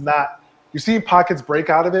because it's not, you're seeing pockets break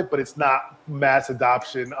out of it, but it's not mass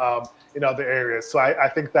adoption in other areas. So I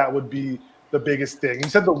think that would be the biggest thing. You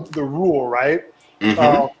said the rule, right?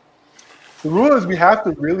 Mm-hmm. The rule is we have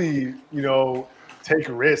to really, take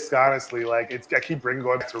risks, honestly. Like I keep going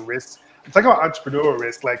back to risks. I'm talking about entrepreneurial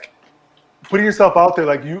risk, like putting yourself out there,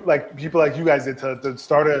 like people like you guys did to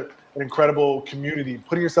start an incredible community,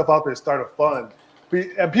 putting yourself out there to start a fund.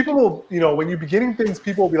 And people will, when you're beginning things,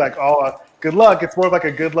 people will be like, oh, good luck. It's more of like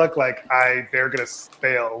a good luck, like they're going to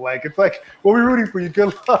fail. Like, it's like, well, we're rooting for you,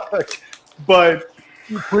 good luck. But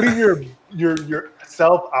putting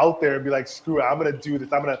yourself out there and be like, screw it, I'm going to do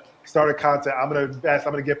this. I'm going to start a content. I'm going to invest.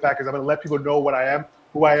 I'm going to get backers. I'm going to let people know what I am,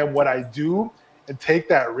 who I am, what I do, and take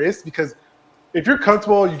that risk. Because if you're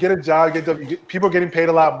comfortable, you get a job, people are getting paid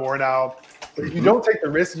a lot more now. But if you don't take the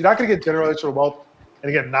risk, you're not going to get generational wealth. And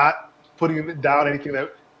again, not putting down anything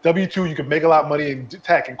that W-2, you can make a lot of money in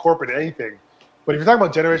tech and corporate, anything. But if you're talking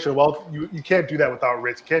about generational wealth, you can't do that without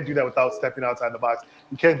risk. You can't do that without stepping outside the box.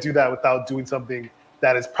 You can't do that without doing something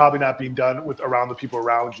that is probably not being done around the people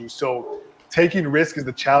around you. So taking risk is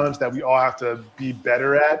the challenge that we all have to be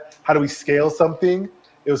better at. How do we scale something?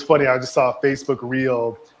 It was funny. I just saw a Facebook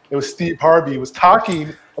reel. It was Steve Harvey was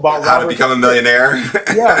talking about how to become a millionaire.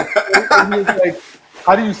 Yeah. And he was like,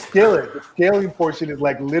 how do you scale it? The scaling portion is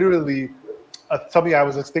like literally something I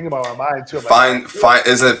was just thinking about in my mind too.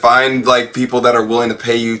 Find like people that are willing to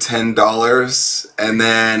pay you $10 and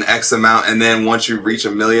then X amount, and then once you reach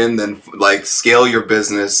 $1 million, then like scale your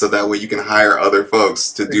business so that way you can hire other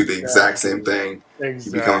folks to do the exact same thing.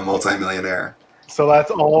 You become a multimillionaire. So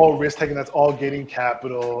that's all risk taking. That's all gaining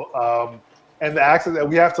capital, and the access that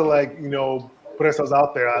we have to put ourselves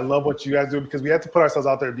out there. I love what you guys do because we have to put ourselves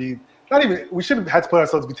out there. We shouldn't have to put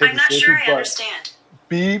ourselves to be taking. I'm not sure I understand.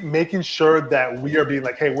 Be making sure that we are being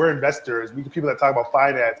like, hey, we're investors. We're people that talk about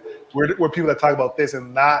finance. We're people that talk about this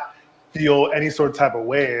and not feel any sort of type of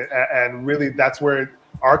way. And really, that's where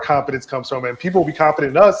our confidence comes from. And people will be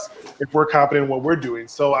confident in us if we're confident in what we're doing.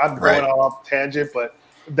 So I'm going all off tangent, but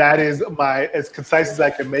that is as concise as I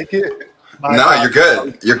can make it. No, you're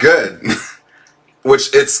good. You're good.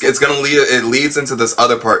 Which it's gonna leads into this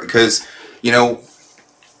other part because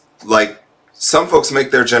like some folks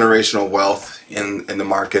make their generational wealth in the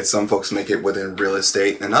market. Some folks make it within real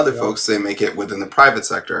estate, and other folks they make it within the private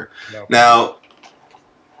sector. Now,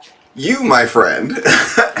 you, my friend,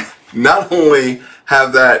 not only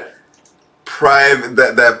have that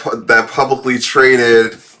that publicly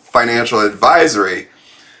traded financial advisory,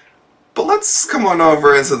 but let's come on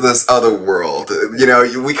over into this other world.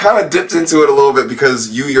 We kind of dipped into it a little bit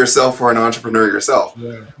because you yourself are an entrepreneur yourself.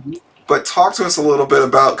 Yeah. But talk to us a little bit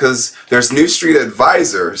about, because there's New Street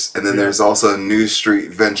Advisors and then there's also New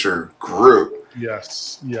Street Venture Group.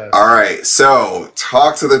 Yes. All right. So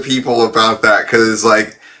talk to the people about that, because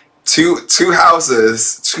like two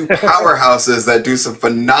powerhouses that do some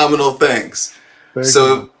phenomenal things.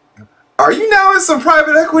 So are you now in some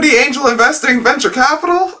private equity, angel investing, venture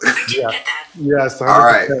capital? Yeah. Yes. 100%. All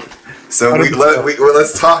right. So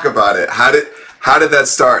let's talk about it. How did that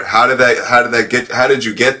start? How did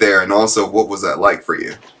you get there? And also, what was that like for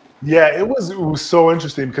you? Yeah, it was so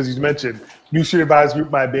interesting because you mentioned New Street Advisors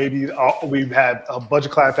Group, my baby. We've had a bunch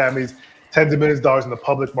of client families, tens of millions of dollars in the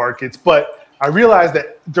public markets. But I realized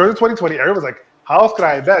that during 2020, everyone was like, how else could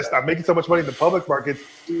I invest? I'm making so much money in the public markets.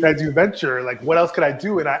 Can I do venture? Like, what else could I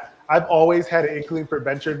do? And I've always had an inkling for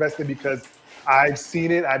venture investing because I've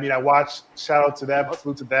seen it. I mean, I watched, shout out to them,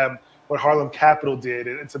 salute to them, what Harlem Capital did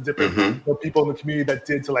and some different people in the community that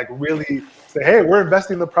did to like really say, hey, we're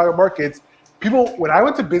investing in the private markets. People, when I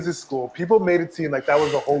went to business school, people made it seem like that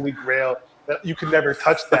was the holy grail, that you could never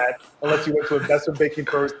touch that unless you went to investment banking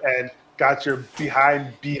first and got your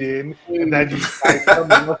behind beaten, and then you some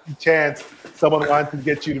lucky chance someone wanted to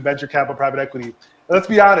get you to venture capital private equity. And let's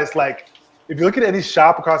be honest, like if you look at any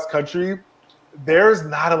shop across the country, there's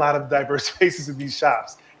not a lot of diverse faces in these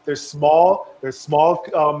shops. They're small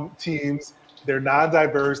teams. They're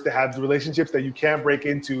non-diverse. They have relationships that you can't break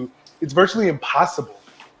into. It's virtually impossible.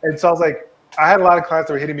 And so I was like, I had a lot of clients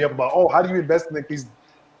that were hitting me up about, oh, how do you invest in like these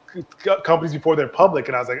companies before they're public?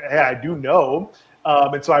 And I was like, hey, I do know.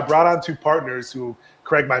 And so I brought on two partners who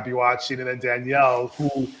Craig might be watching, and then Danielle,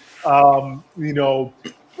 who,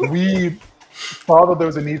 we saw that there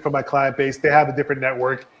was a need for my client base. They have a different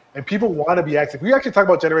network, and people want to be active. We actually talk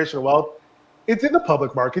about generational wealth. It's in the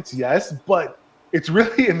public markets, yes, but it's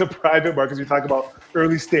really in the private markets. We talk about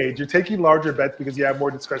early stage. You're taking larger bets because you have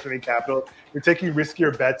more discretionary capital. You're taking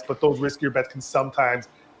riskier bets, but those riskier bets can sometimes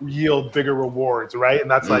yield bigger rewards, right? And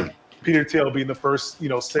that's like Peter Thiel being the first,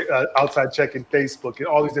 outside check in Facebook and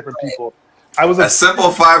all these different people. I was a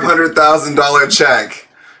simple $500,000 check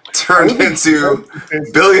turned into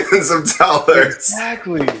billions of dollars.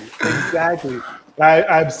 Exactly.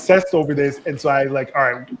 I obsessed over this, and so I like,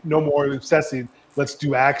 all right, no more obsessing. Let's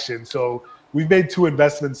do action. So we've made two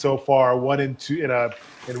investments so far. One in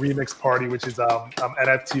Remix Party, which is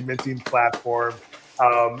NFT minting platform.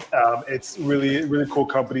 It's really cool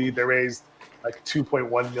company. They raised like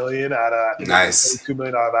 2.1 million at a nice $2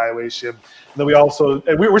 million valuation. And then we also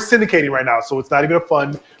we're syndicating right now, so it's not even a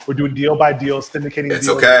fund. We're doing deal by deal, syndicating. It's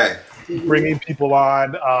deals, okay. Bringing people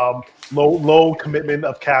on, low commitment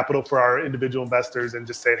of capital for our individual investors, and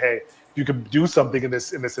just saying, hey, if you could do something in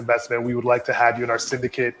this investment, we would like to have you in our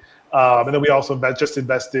syndicate. And then we also just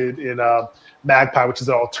invested in Magpie, which is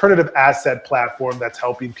an alternative asset platform that's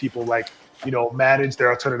helping people manage their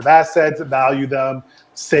alternative assets, value them,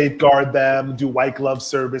 safeguard them, do white glove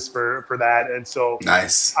service for that. And so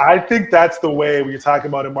nice. I think that's the way when you're talking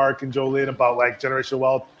about it, Mark and Jolene, about like generational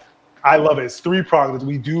wealth. I love it. It's three-pronged.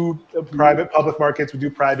 We do private public markets, we do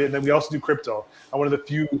private, and then we also do crypto. I'm one of the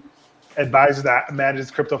few advisors that manages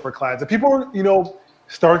crypto for clients. And people are,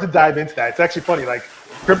 starting to dive into that. It's actually funny. Like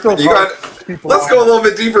crypto. Let's go a little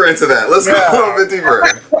bit deeper into that. Let's go a little bit deeper.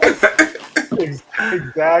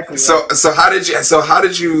 Exactly. So how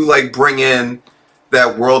did you like bring in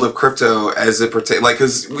that world of crypto as it pertains, like,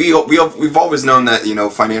 because we've always known that, you know,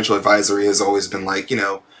 financial advisory has always been like, you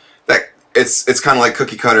know, that it's kind of like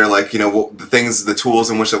cookie cutter, like, you know, the tools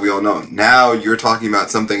in which that we all know. Now you're talking about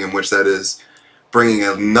something in which that is bringing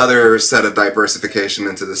another set of diversification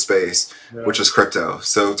into the space, which is crypto.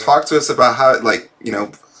 So talk to us about how, like, you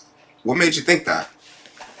know, what made you think that?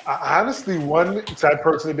 Honestly, one, because I've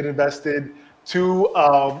personally been invested. Two,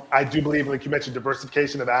 I do believe, like you mentioned,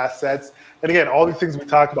 diversification of assets. And again, all these things we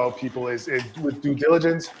talk about, people, is with due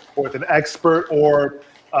diligence or with an expert, or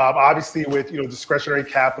obviously with, you know, discretionary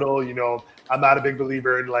capital. You know, I'm not a big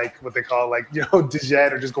believer in like what they call like, you know,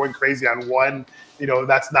 degen or just going crazy on one. You know,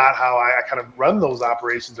 that's not how I kind of run those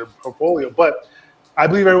operations or portfolio. But I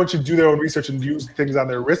believe everyone should do their own research and use things on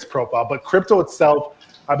their risk profile. But crypto itself,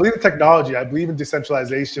 I believe in technology. I believe in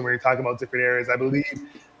decentralization when you're talking about different areas. I believe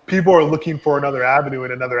people are looking for another avenue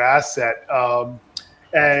and another asset.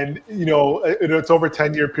 And, you know, it's over a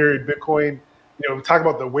 10-year period. Bitcoin, you know, we talk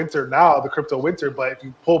about the winter now, the crypto winter, but if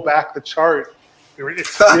you pull back the chart, it's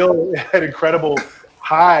still at incredible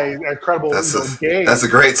high, incredible gains. That's a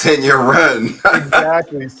great 10-year run.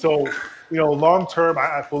 Exactly. So, you know, long term,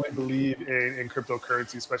 I fully believe in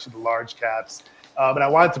cryptocurrency, especially the large caps. And I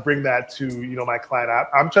wanted to bring that to, you know, my client.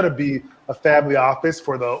 I'm trying to be a family office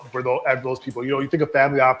for those people. You know, you think of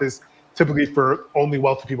family office typically for only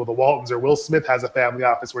wealthy people, the Waltons or Will Smith has a family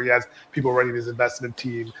office where he has people running his investment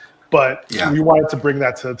team. But we wanted to bring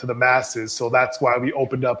that to the masses. So that's why we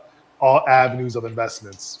opened up all avenues of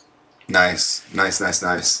investments. Nice.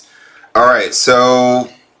 All right, so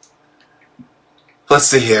let's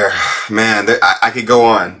see here, man. I could go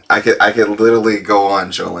on. I could literally go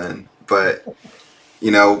on, Jolene. But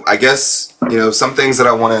you know, I guess, you know, some things that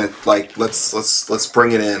I want to, like, let's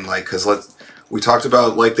bring it in, like, because we talked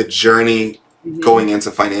about like the journey going into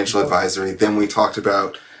financial advisory. Then we talked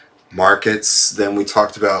about markets. Then we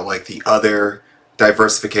talked about like the other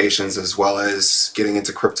diversifications, as well as getting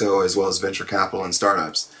into crypto, as well as venture capital and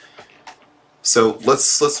startups. So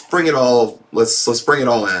let's bring it all. Let's bring it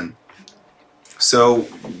all in. So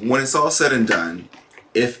when it's all said and done,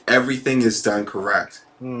 if everything is done correct,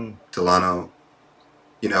 Delano,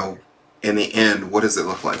 you know, in the end, what does it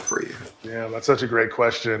look like for you? Yeah, that's such a great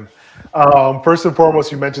question. First and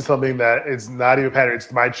foremost, you mentioned something that is not even pattern.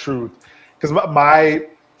 It's my truth. Because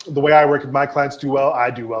the way I work, if my clients do well,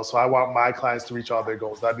 I do well. So I want my clients to reach all their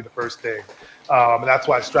goals. That'd be the first thing. And that's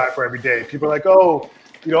why I strive for every day. People are like, oh,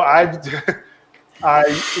 you know, I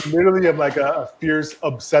literally am like a fierce,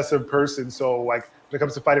 obsessive person. So like when it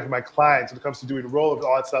comes to fighting for my clients, when it comes to doing rollovers,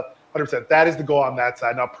 all that stuff, 100%. That is the goal on that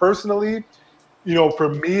side. Now, personally, you know, for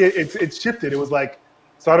me, it's shifted. It was like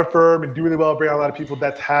start a firm and do really well, bring out a lot of people.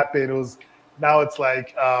 That's happened. Now it's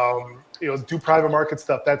like you know, do private market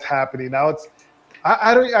stuff. That's happening. Now it's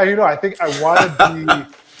I think I want to be.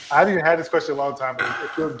 I haven't even had this question in a long time, but it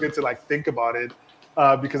feels good to like think about it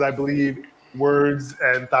because I believe words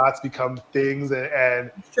and thoughts become things. And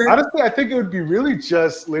honestly, I think it would be really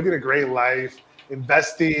just living a great life,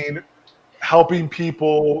 investing, helping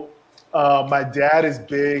people. My dad is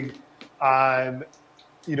big on,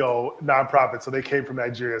 you know, nonprofits. So they came from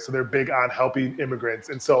Nigeria. So they're big on helping immigrants.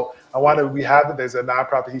 And so there's a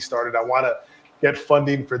nonprofit he started. I want to get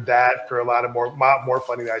funding for that, for a lot of more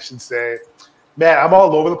funding, I should say. Man, I'm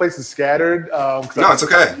all over the place and scattered. No, it's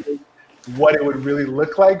okay. What it would really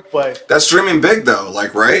look like, but that's dreaming big though,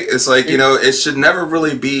 like, right? It's like, you know, it should never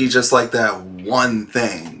really be just like that one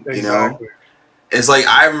thing, you know? It's like,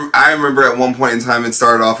 I remember at one point in time, it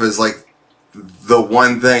started off as like the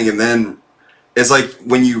one thing, and then it's like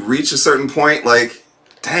when you reach a certain point, like,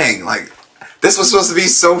 dang, like this was supposed to be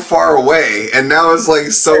so far away, and now it's like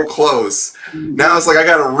so close. Now it's like I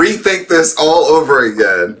gotta rethink this all over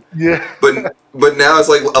again. Yeah. But now it's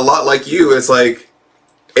like a lot like you. It's like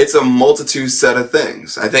it's a multitude set of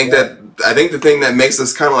things. I think the thing that makes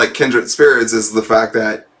us kind of like kindred spirits is the fact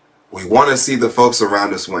that we want to see the folks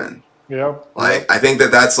around us win. Yeah. Like I think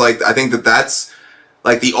that's like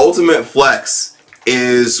the ultimate flex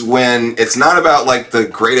is when it's not about like the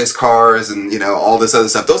greatest cars and, you know, all this other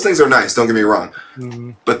stuff. Those things are nice, don't get me wrong.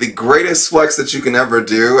 But the greatest flex that you can ever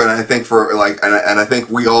do, and I think for like, and I think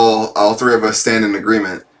we all three of us stand in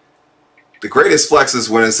agreement. The greatest flex is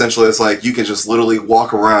when essentially it's like you can just literally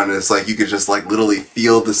walk around and it's like you can just like literally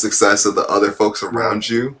feel the success of the other folks around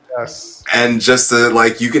you. Yes. And just to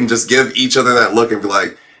like, you can just give each other that look and be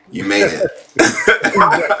like, you made it.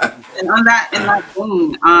 And on that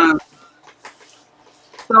vein,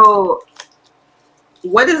 so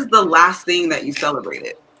what is the last thing that you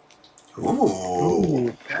celebrated?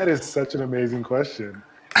 Ooh, that is such an amazing question.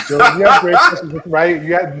 So you have great questions, right?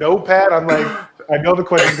 You had Notepad. I'm like, I know the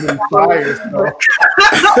question's going to be fire.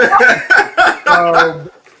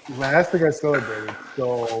 So, last thing I celebrated.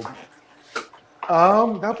 So,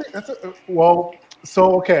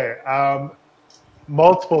 okay.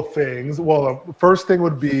 Multiple things. Well, the first thing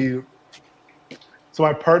would be, so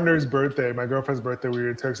my partner's birthday, my girlfriend's birthday, we were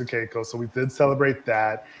in Turks and Caicos, so we did celebrate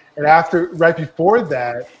that. And right before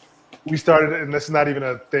that, we started, and this is not even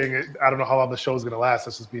a thing, I don't know how long the show is going to last,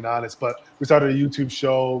 let's just being honest, but we started a YouTube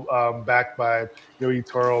show backed by Yogi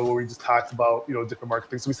Toro where we just talked about, different market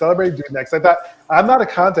things. So we celebrated doing that. 'Cause I thought, I'm not a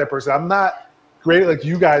content person. I'm not great like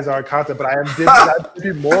you guys are content, but I am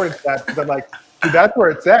digging more into that because I'm like, dude, that's where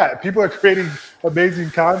it's at. People are creating amazing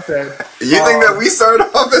content. You think that we started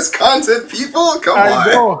off as content people? Come on.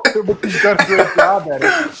 I know, but you've done a great job at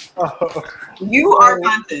it. You are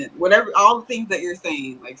content. Whatever, all the things that you're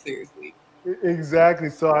saying, like seriously. Exactly.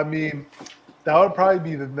 So I mean, that would probably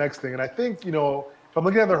be the next thing. And I think, if I'm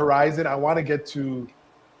looking at the horizon, I want to get to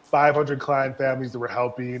 500 client families that we're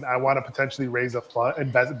helping. I want to potentially raise a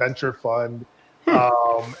venture fund.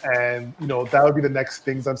 And that would be the next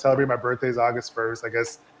things I'm celebrating. My birthday is August 1st. I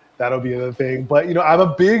guess that'll be another thing. But I'm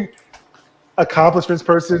a big accomplishments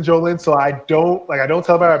person, Jolyn. So I don't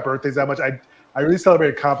celebrate my birthdays that much. I really celebrate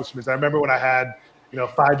accomplishments. I remember when I had,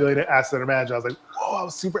 $5 billion asset under management. I was like, whoa, I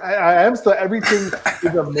was super. I am still. Everything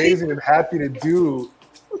is amazing and happy to do.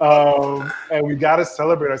 And we got to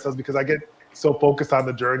celebrate ourselves because I get so focused on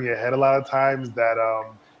the journey ahead a lot of times that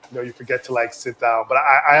you forget to like sit down. But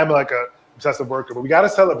I am like a obsessive worker. But we got to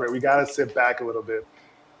celebrate. We got to sit back a little bit.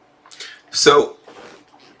 So,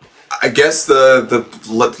 I guess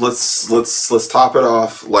let's top it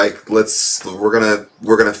off. Like we're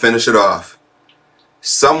gonna finish it off.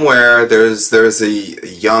 Somewhere there's a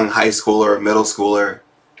young high schooler or middle schooler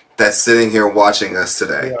that's sitting here watching us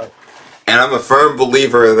today. Yeah. And I'm a firm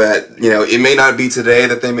believer that, it may not be today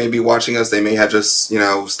that they may be watching us. They may have just,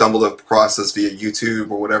 stumbled across us via YouTube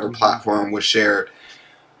or whatever platform was shared.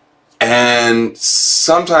 And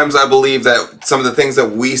sometimes I believe that some of the things that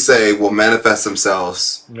we say will manifest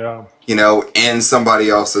themselves, in somebody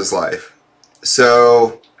else's life.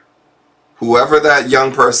 So whoever that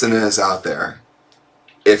young person is out there,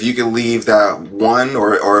 if you can leave that one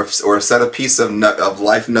or a set of piece of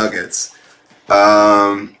life nuggets,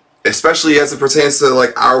 especially as it pertains to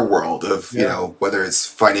like our world of, whether it's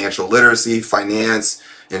financial literacy, finance,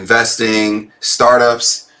 investing,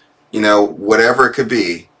 startups, whatever it could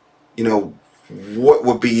be, what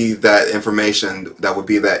would be that information that would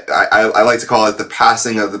be that, I like to call it the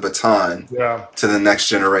passing of the baton to the next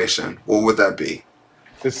generation? What would that be?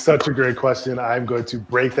 It's such a great question. I'm going to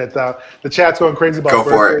break that down. The chat's going crazy about Go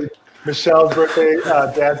for it. Michelle's birthday,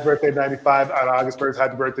 Dad's birthday, 95 on August 1st.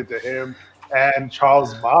 Happy birthday to him. And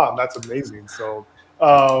Charles' mom. That's amazing. So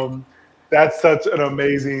that's such an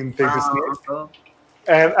amazing thing to see.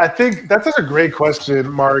 And I think that's such a great question,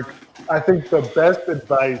 Mark. I think the best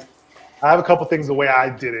advice, I have a couple things the way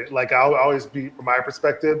I did it. Like I'll always be from my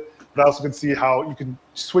perspective, but I also can see how you can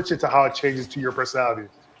switch it to how it changes to your personality.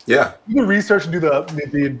 Yeah. Do the research and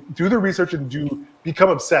do the research and become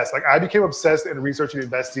obsessed. Like I became obsessed in research and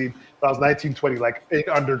investing when I was 19, 20, like in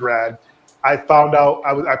undergrad. I found out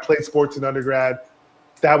I played sports in undergrad.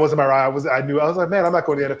 That wasn't my ride. I was like, man, I'm not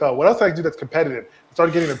going to the NFL. What else can I do that's competitive? I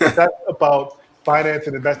started getting obsessed about finance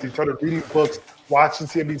and investing. Started reading books, watching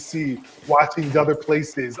CNBC, watching other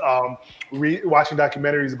places, watching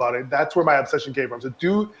documentaries about it. That's where my obsession came from. So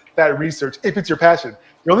do that research if it's your passion.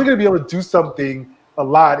 You're only going to be able to do something a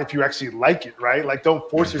lot if you actually like it, right? Like don't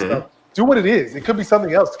force yourself. Do what it is. It could be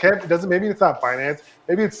something else. Maybe it's not finance.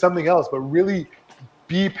 Maybe it's something else, but really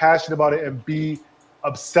be passionate about it and be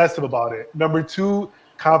obsessive about it. Number 2,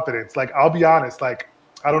 confidence. Like I'll be honest, like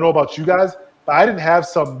I don't know about you guys, but I didn't have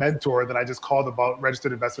some mentor that I just called about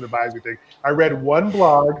registered investment advisory thing. I read one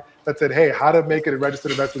blog that said, hey, how to make it a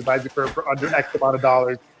registered investment advisory firm for under X amount of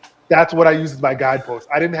dollars. That's what I use as my guidepost.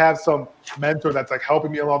 I didn't have some mentor that's like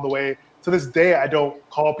helping me along the way. To this day, I don't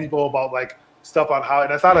call people about like stuff on how,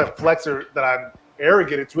 and that's not a flexor that I'm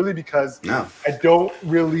arrogant. It's really because I don't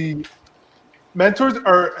really, mentors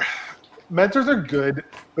are good,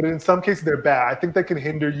 but in some cases they're bad. I think that can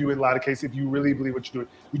hinder you in a lot of cases if you really believe what you're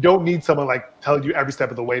doing. You don't need someone like telling you every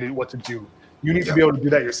step of the way to what to do. You need to be able to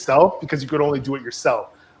do that yourself because you can only do it yourself.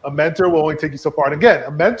 A mentor will only take you so far. And again,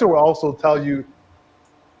 a mentor will also tell you,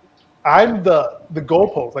 I'm the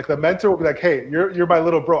goalpost. Like the mentor will be like, hey, you're my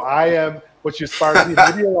little bro. I am what you aspire to be.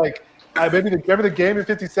 Maybe you're like, remember the game in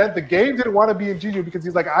 50 Cent? The game didn't want to be in Junior because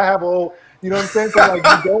he's like, I have all, you know what I'm saying? So like,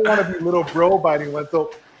 you don't want to be little bro by anyone.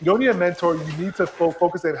 So you don't need a mentor. You need to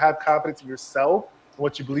focus and have confidence in yourself and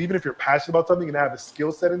what you believe in. If you're passionate about something and have a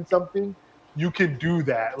skill set in something, you can do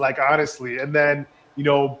that, like honestly. And then, you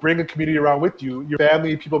know, bring a community around with you. Your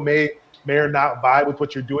family, people may or not vibe with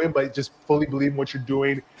what you're doing, but just fully believe in what you're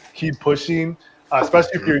doing. Keep pushing,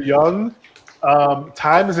 especially if you're young.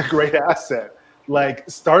 Time is a great asset. Like,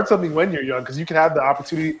 start something when you're young, because you can have the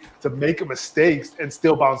opportunity to make mistakes and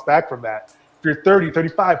still bounce back from that. If you're 30,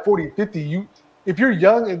 35, 40, 50, if you're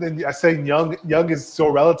young, and then I say young is so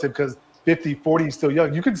relative because 50, 40 is still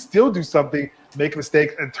young. You can still do something, make a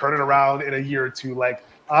mistake, and turn it around in a year or two. Like,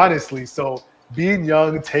 honestly, so being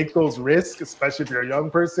young, take those risks, especially if you're a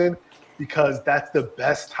young person, because that's the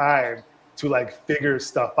best time to like figure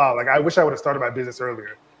stuff out. Like, I wish I would have started my business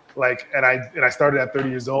earlier. Like, and I started at 30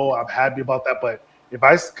 years old. I'm happy about that. But if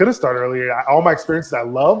I could have started earlier, all my experiences I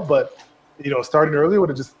love, but you know, starting early would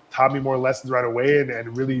have just taught me more lessons right away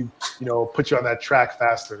and really, you know, put you on that track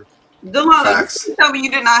faster. Delano, you tell me you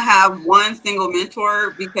did not have one single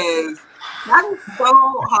mentor, because that is so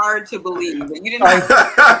hard to believe that you didn't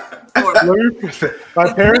have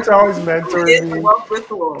My parents always mentored me. It's a wealth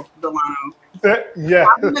ritual, Delano. Yeah.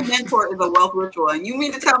 Having a mentor is a wealth ritual. And you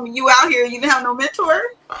mean to tell me you out here, you didn't have no mentor?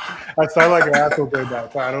 I sound like an asshole right now,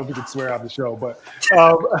 so I don't think we can swear on the show. But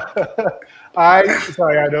I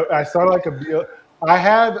sound like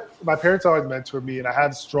my parents always mentored me, and I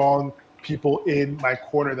had strong people in my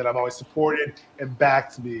corner that I've always supported and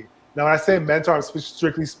backed me. Now, when I say mentor, I'm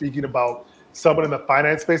strictly speaking about someone in the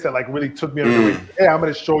finance space that like really took me under the way. Hey, I'm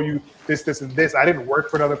going to show you this, this, and this. I didn't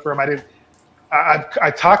work for another firm. I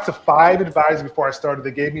talked to 5 advisors before I started.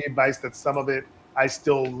 They gave me advice that some of it I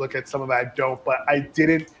still look at, some of it I don't. But I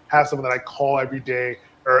didn't have someone that I call every day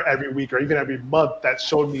or every week or even every month that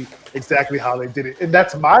showed me exactly how they did it. And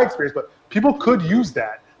that's my experience. But people could use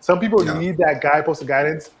that. Some people need that guidepost and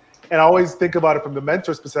guidance. And I always think about it from the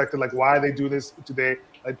mentor's perspective, like why they do this today.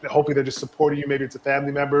 Like, hopefully they're just supporting you. Maybe it's a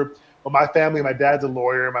family member. But my family, my dad's a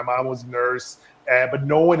lawyer, my mom was a nurse, but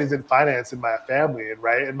no one is in finance in my family,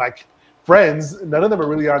 right? And my friends, none of them are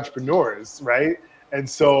really entrepreneurs, right? And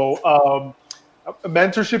so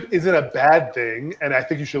mentorship isn't a bad thing, and I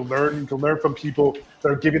think you should learn. You can learn from people that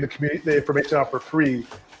are giving the community the information out for free,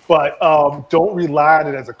 but don't rely on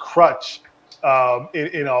it as a crutch.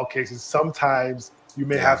 In all cases, sometimes you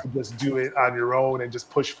may have to just do it on your own and just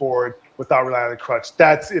push forward without relying on a crutch.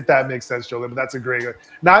 That's, if that makes sense, Jolene. But that's a great,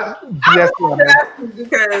 not yes.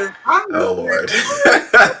 Because oh Lord. Found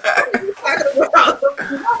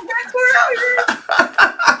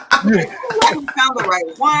the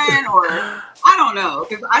right one, or I don't know,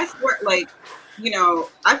 because I swear, like, you know,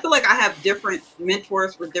 I feel like I have different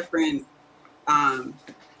mentors for different things.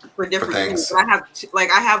 But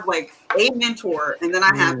I have like a mentor, and then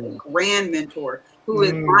I have a grand mentor who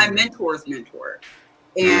is my mentor's mentor.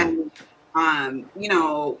 And you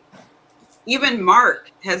know, even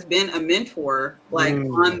Mark has been a mentor, like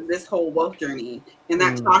on this whole wealth journey, and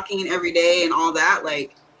that talking every day and all that,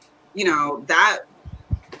 like, you know, that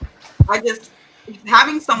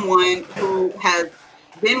having someone who has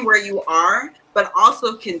been where you are, but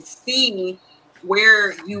also can see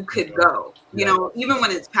where you could go, you know, even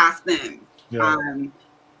when it's past them,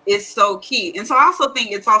 is so key. And so I also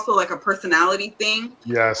think it's also like a personality thing.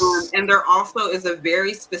 Yes. And there also is a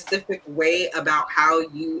very specific way about how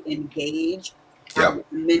you engage a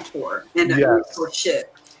mentor and a mentorship.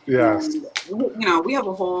 Yes. And, you know, we have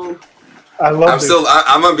a whole... I'm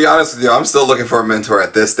gonna be honest with you. I'm still looking for a mentor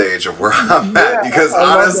at this stage of where I'm at, because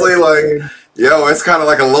honestly, like, it's kind of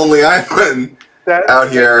like a lonely island out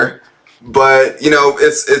here. But you know,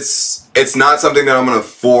 it's not something that I'm gonna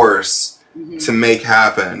force to make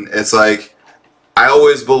happen. It's like, I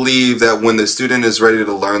always believe that when the student is ready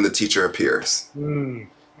to learn, the teacher appears. And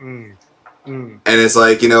it's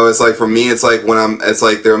like, you know, it's like for me, it's like it's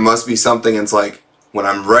like there must be something. It's like, when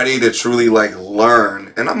I'm ready to truly like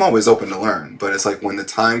learn, and I'm always open to learn, but it's like when the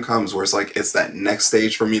time comes where it's like, it's that next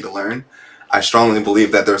stage for me to learn, I strongly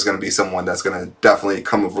believe that there's going to be someone that's going to definitely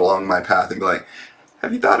come along my path and be like,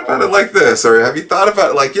 have you thought about it like this? Or have you thought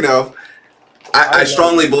about it? Like, you know, I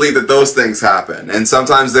strongly believe that those things happen. And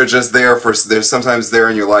sometimes they're just there sometimes they're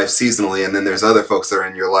in your life seasonally. And then there's other folks that are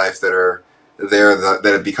in your life that are there that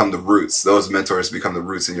have become the roots. Those mentors become the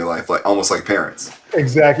roots in your life, like almost like parents.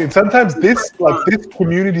 Exactly. And sometimes this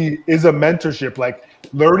community is a mentorship, like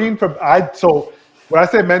learning from, so when I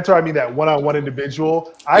say mentor, I mean that one-on-one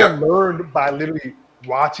individual. I learned by literally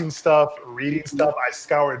watching stuff, reading stuff. I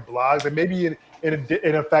scoured blogs, and maybe in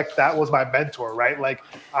effect, that was my mentor, right? Like,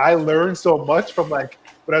 I learned so much from, like,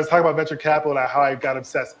 when I was talking about venture capital and how I got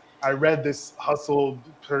obsessed. I read this Hustle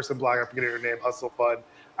person blog, I forget her name, Hustle Fund.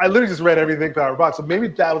 I literally just read everything about her blog. So maybe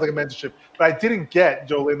that was like a mentorship, but I didn't get,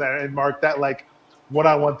 Jolene and Mark, that like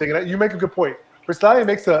one-on-one thing. And you make a good point. personality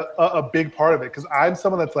makes a big part of it because I'm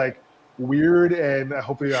someone that's like weird and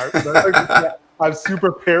hopefully I'm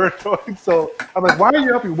super paranoid. So I'm like, why are you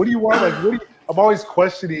helping? What do you want? Like, I'm always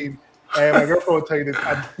questioning. And my girlfriend will tell you this.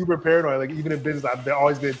 I'm super paranoid. Like even in business, I've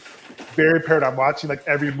always been very paranoid. I'm watching like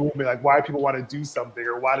every movement, like why people want to do something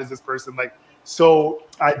or why does this person like. So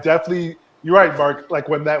I definitely, you're right, Mark. Like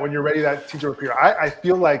when you're ready, that teacher will appear. I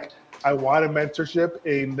feel like I want a mentorship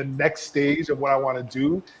in the next stage of what I want to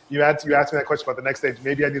do. You asked me that question about the next stage.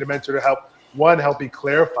 Maybe I need a mentor to help me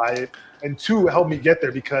clarify it, and two, help me get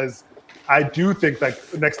there because I do think like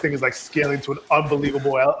the next thing is like scaling to an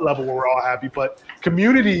unbelievable level where we're all happy. But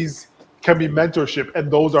communities can be mentorship, and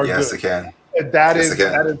those are good. Yes, it can. And that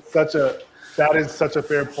is such a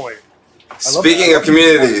fair point. Speaking of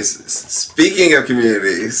communities,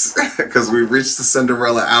 because we've reached the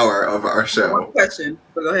Cinderella hour of our show. One question,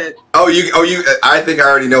 but go ahead. Oh, you. I think I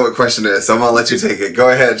already know what question it is, so I'm gonna let you take it.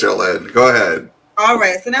 Go ahead, Jolene. Go ahead. All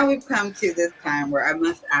right, so now we've come to this time where I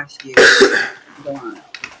must ask you, Delano,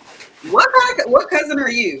 what cousin are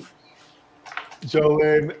you?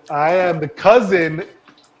 Jolene, I am the cousin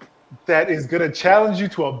that is going to challenge you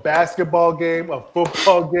to a basketball game, a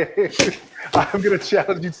football game. I'm going to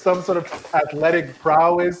challenge you to some sort of athletic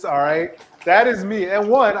prowess, all right? That is me. And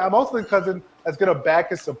one, I'm also the cousin that's going to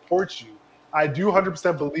back and support you. I do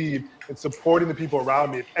 100% believe in supporting the people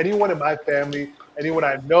around me. If anyone in my family, anyone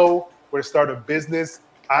I know were to start a business,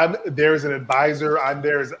 I'm there as an advisor. I'm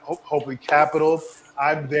there as hopefully capital.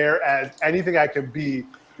 I'm there as anything I can be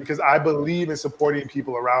because I believe in supporting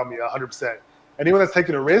people around me 100%. Anyone that's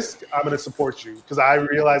taking a risk, I'm going to support you because I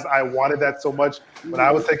realized I wanted that so much when I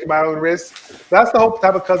was taking my own risk. That's the whole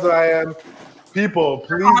type of cousin I am. People,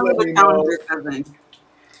 please let me know.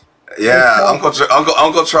 Yeah, Uncle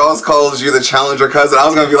Charles calls you the challenger cousin. I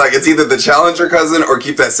was going to be like, it's either the challenger cousin or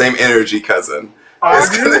keep that same energy cousin. I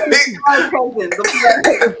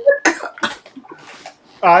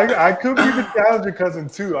could be the challenger cousin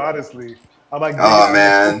too, honestly. I'm like, oh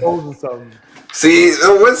man. Something. See,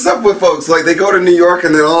 what's up with folks? Like they go to New York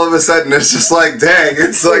and then all of a sudden it's just like, dang,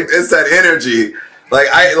 it's that energy. Like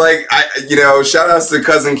I shout outs to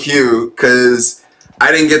cousin Q because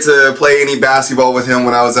I didn't get to play any basketball with him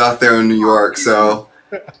when I was out there in New York. So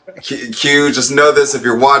Q, just know this if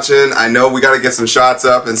you're watching. I know we got to get some shots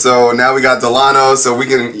up, and so now we got Delano, so we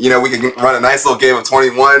can run a nice little game of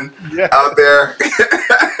 21 out there.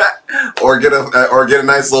 Or get a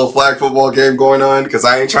nice little flag football game going on because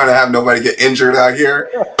I ain't trying to have nobody get injured out here.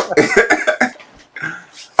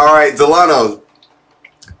 All right, Delano,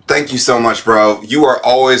 thank you so much, bro. You are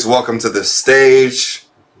always welcome to the stage.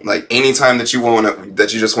 Like anytime that you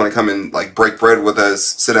just want to come and like break bread with us,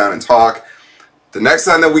 sit down and talk. The next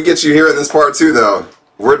time that we get you here in this part two, though,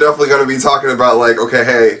 we're definitely going to be talking about like, okay,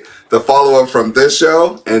 hey, the follow up from this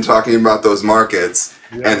show and talking about those markets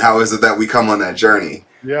and how is it that we come on that journey.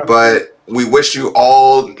 Yeah. But we wish you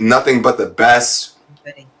all nothing but the best,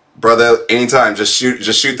 brother. Anytime, just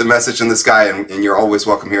shoot the message in the sky, and you're always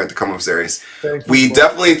welcome here at the Come Up Series. We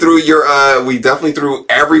definitely threw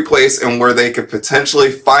every place and where they could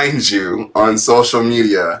potentially find you on social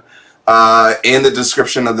media in the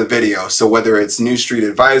description of the video. So whether it's New Street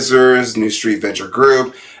Advisors, New Street Venture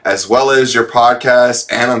Group, as well as your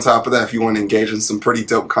podcast, and on top of that, if you want to engage in some pretty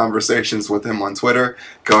dope conversations with him on Twitter,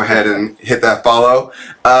 go ahead and hit that follow.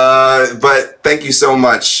 But thank you so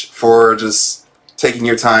much for just taking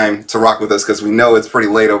your time to rock with us because we know it's pretty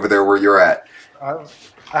late over there where you're at. I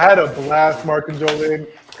had a blast, Mark and Jolene,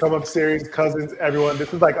 Come Up Series, cousins, everyone.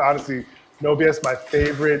 This is like honestly, no BS, my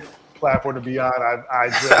favorite platform to be on.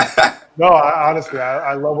 Honestly,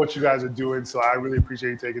 I love what you guys are doing, so I really appreciate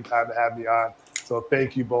you taking time to have me on. So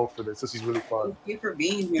thank you both for this. This is really fun. Thank you for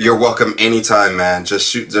being here. You're welcome anytime, man.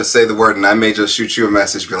 Just say the word, and I may just shoot you a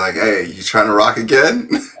message, be like, "Hey, you trying to rock again?"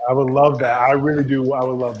 I would love that. I really do. I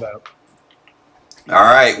would love that. All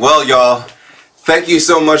right. Well, y'all, thank you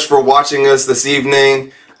so much for watching us this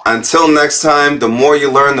evening. Until next time, the more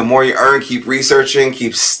you learn, the more you earn. Keep researching,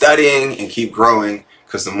 keep studying, and keep growing.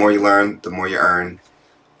 Because the more you learn, the more you earn.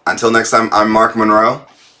 Until next time, I'm Mark Monroe.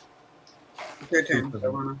 Your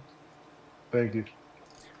turn. Thank you.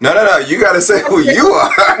 No. You got to say who you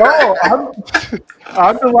are. Oh,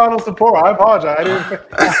 I'm Delano Saporu. I apologize.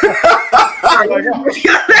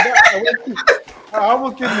 I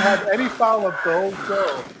almost didn't have any follow-up the whole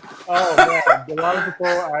show. Oh, man. Delano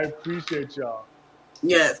Saporu, I appreciate y'all.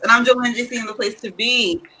 Yes. And I'm Jolene GC in the place to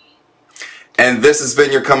be. And this has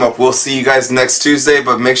been your Come Up. We'll see you guys next Tuesday,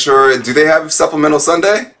 but make sure, do they have Supplemental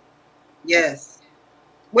Sunday? Yes.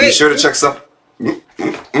 Wait. Be sure to check stuff.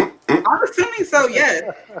 I'm assuming so, yes.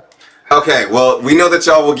 Okay, well, we know that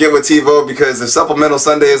y'all will get with TiVo because if Supplemental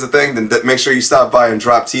Sunday is a thing, then make sure you stop by and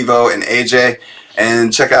drop TiVo and AJ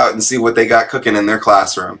and check out and see what they got cooking in their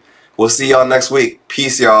classroom. We'll see y'all next week.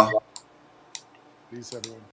 Peace, y'all. Peace, everyone.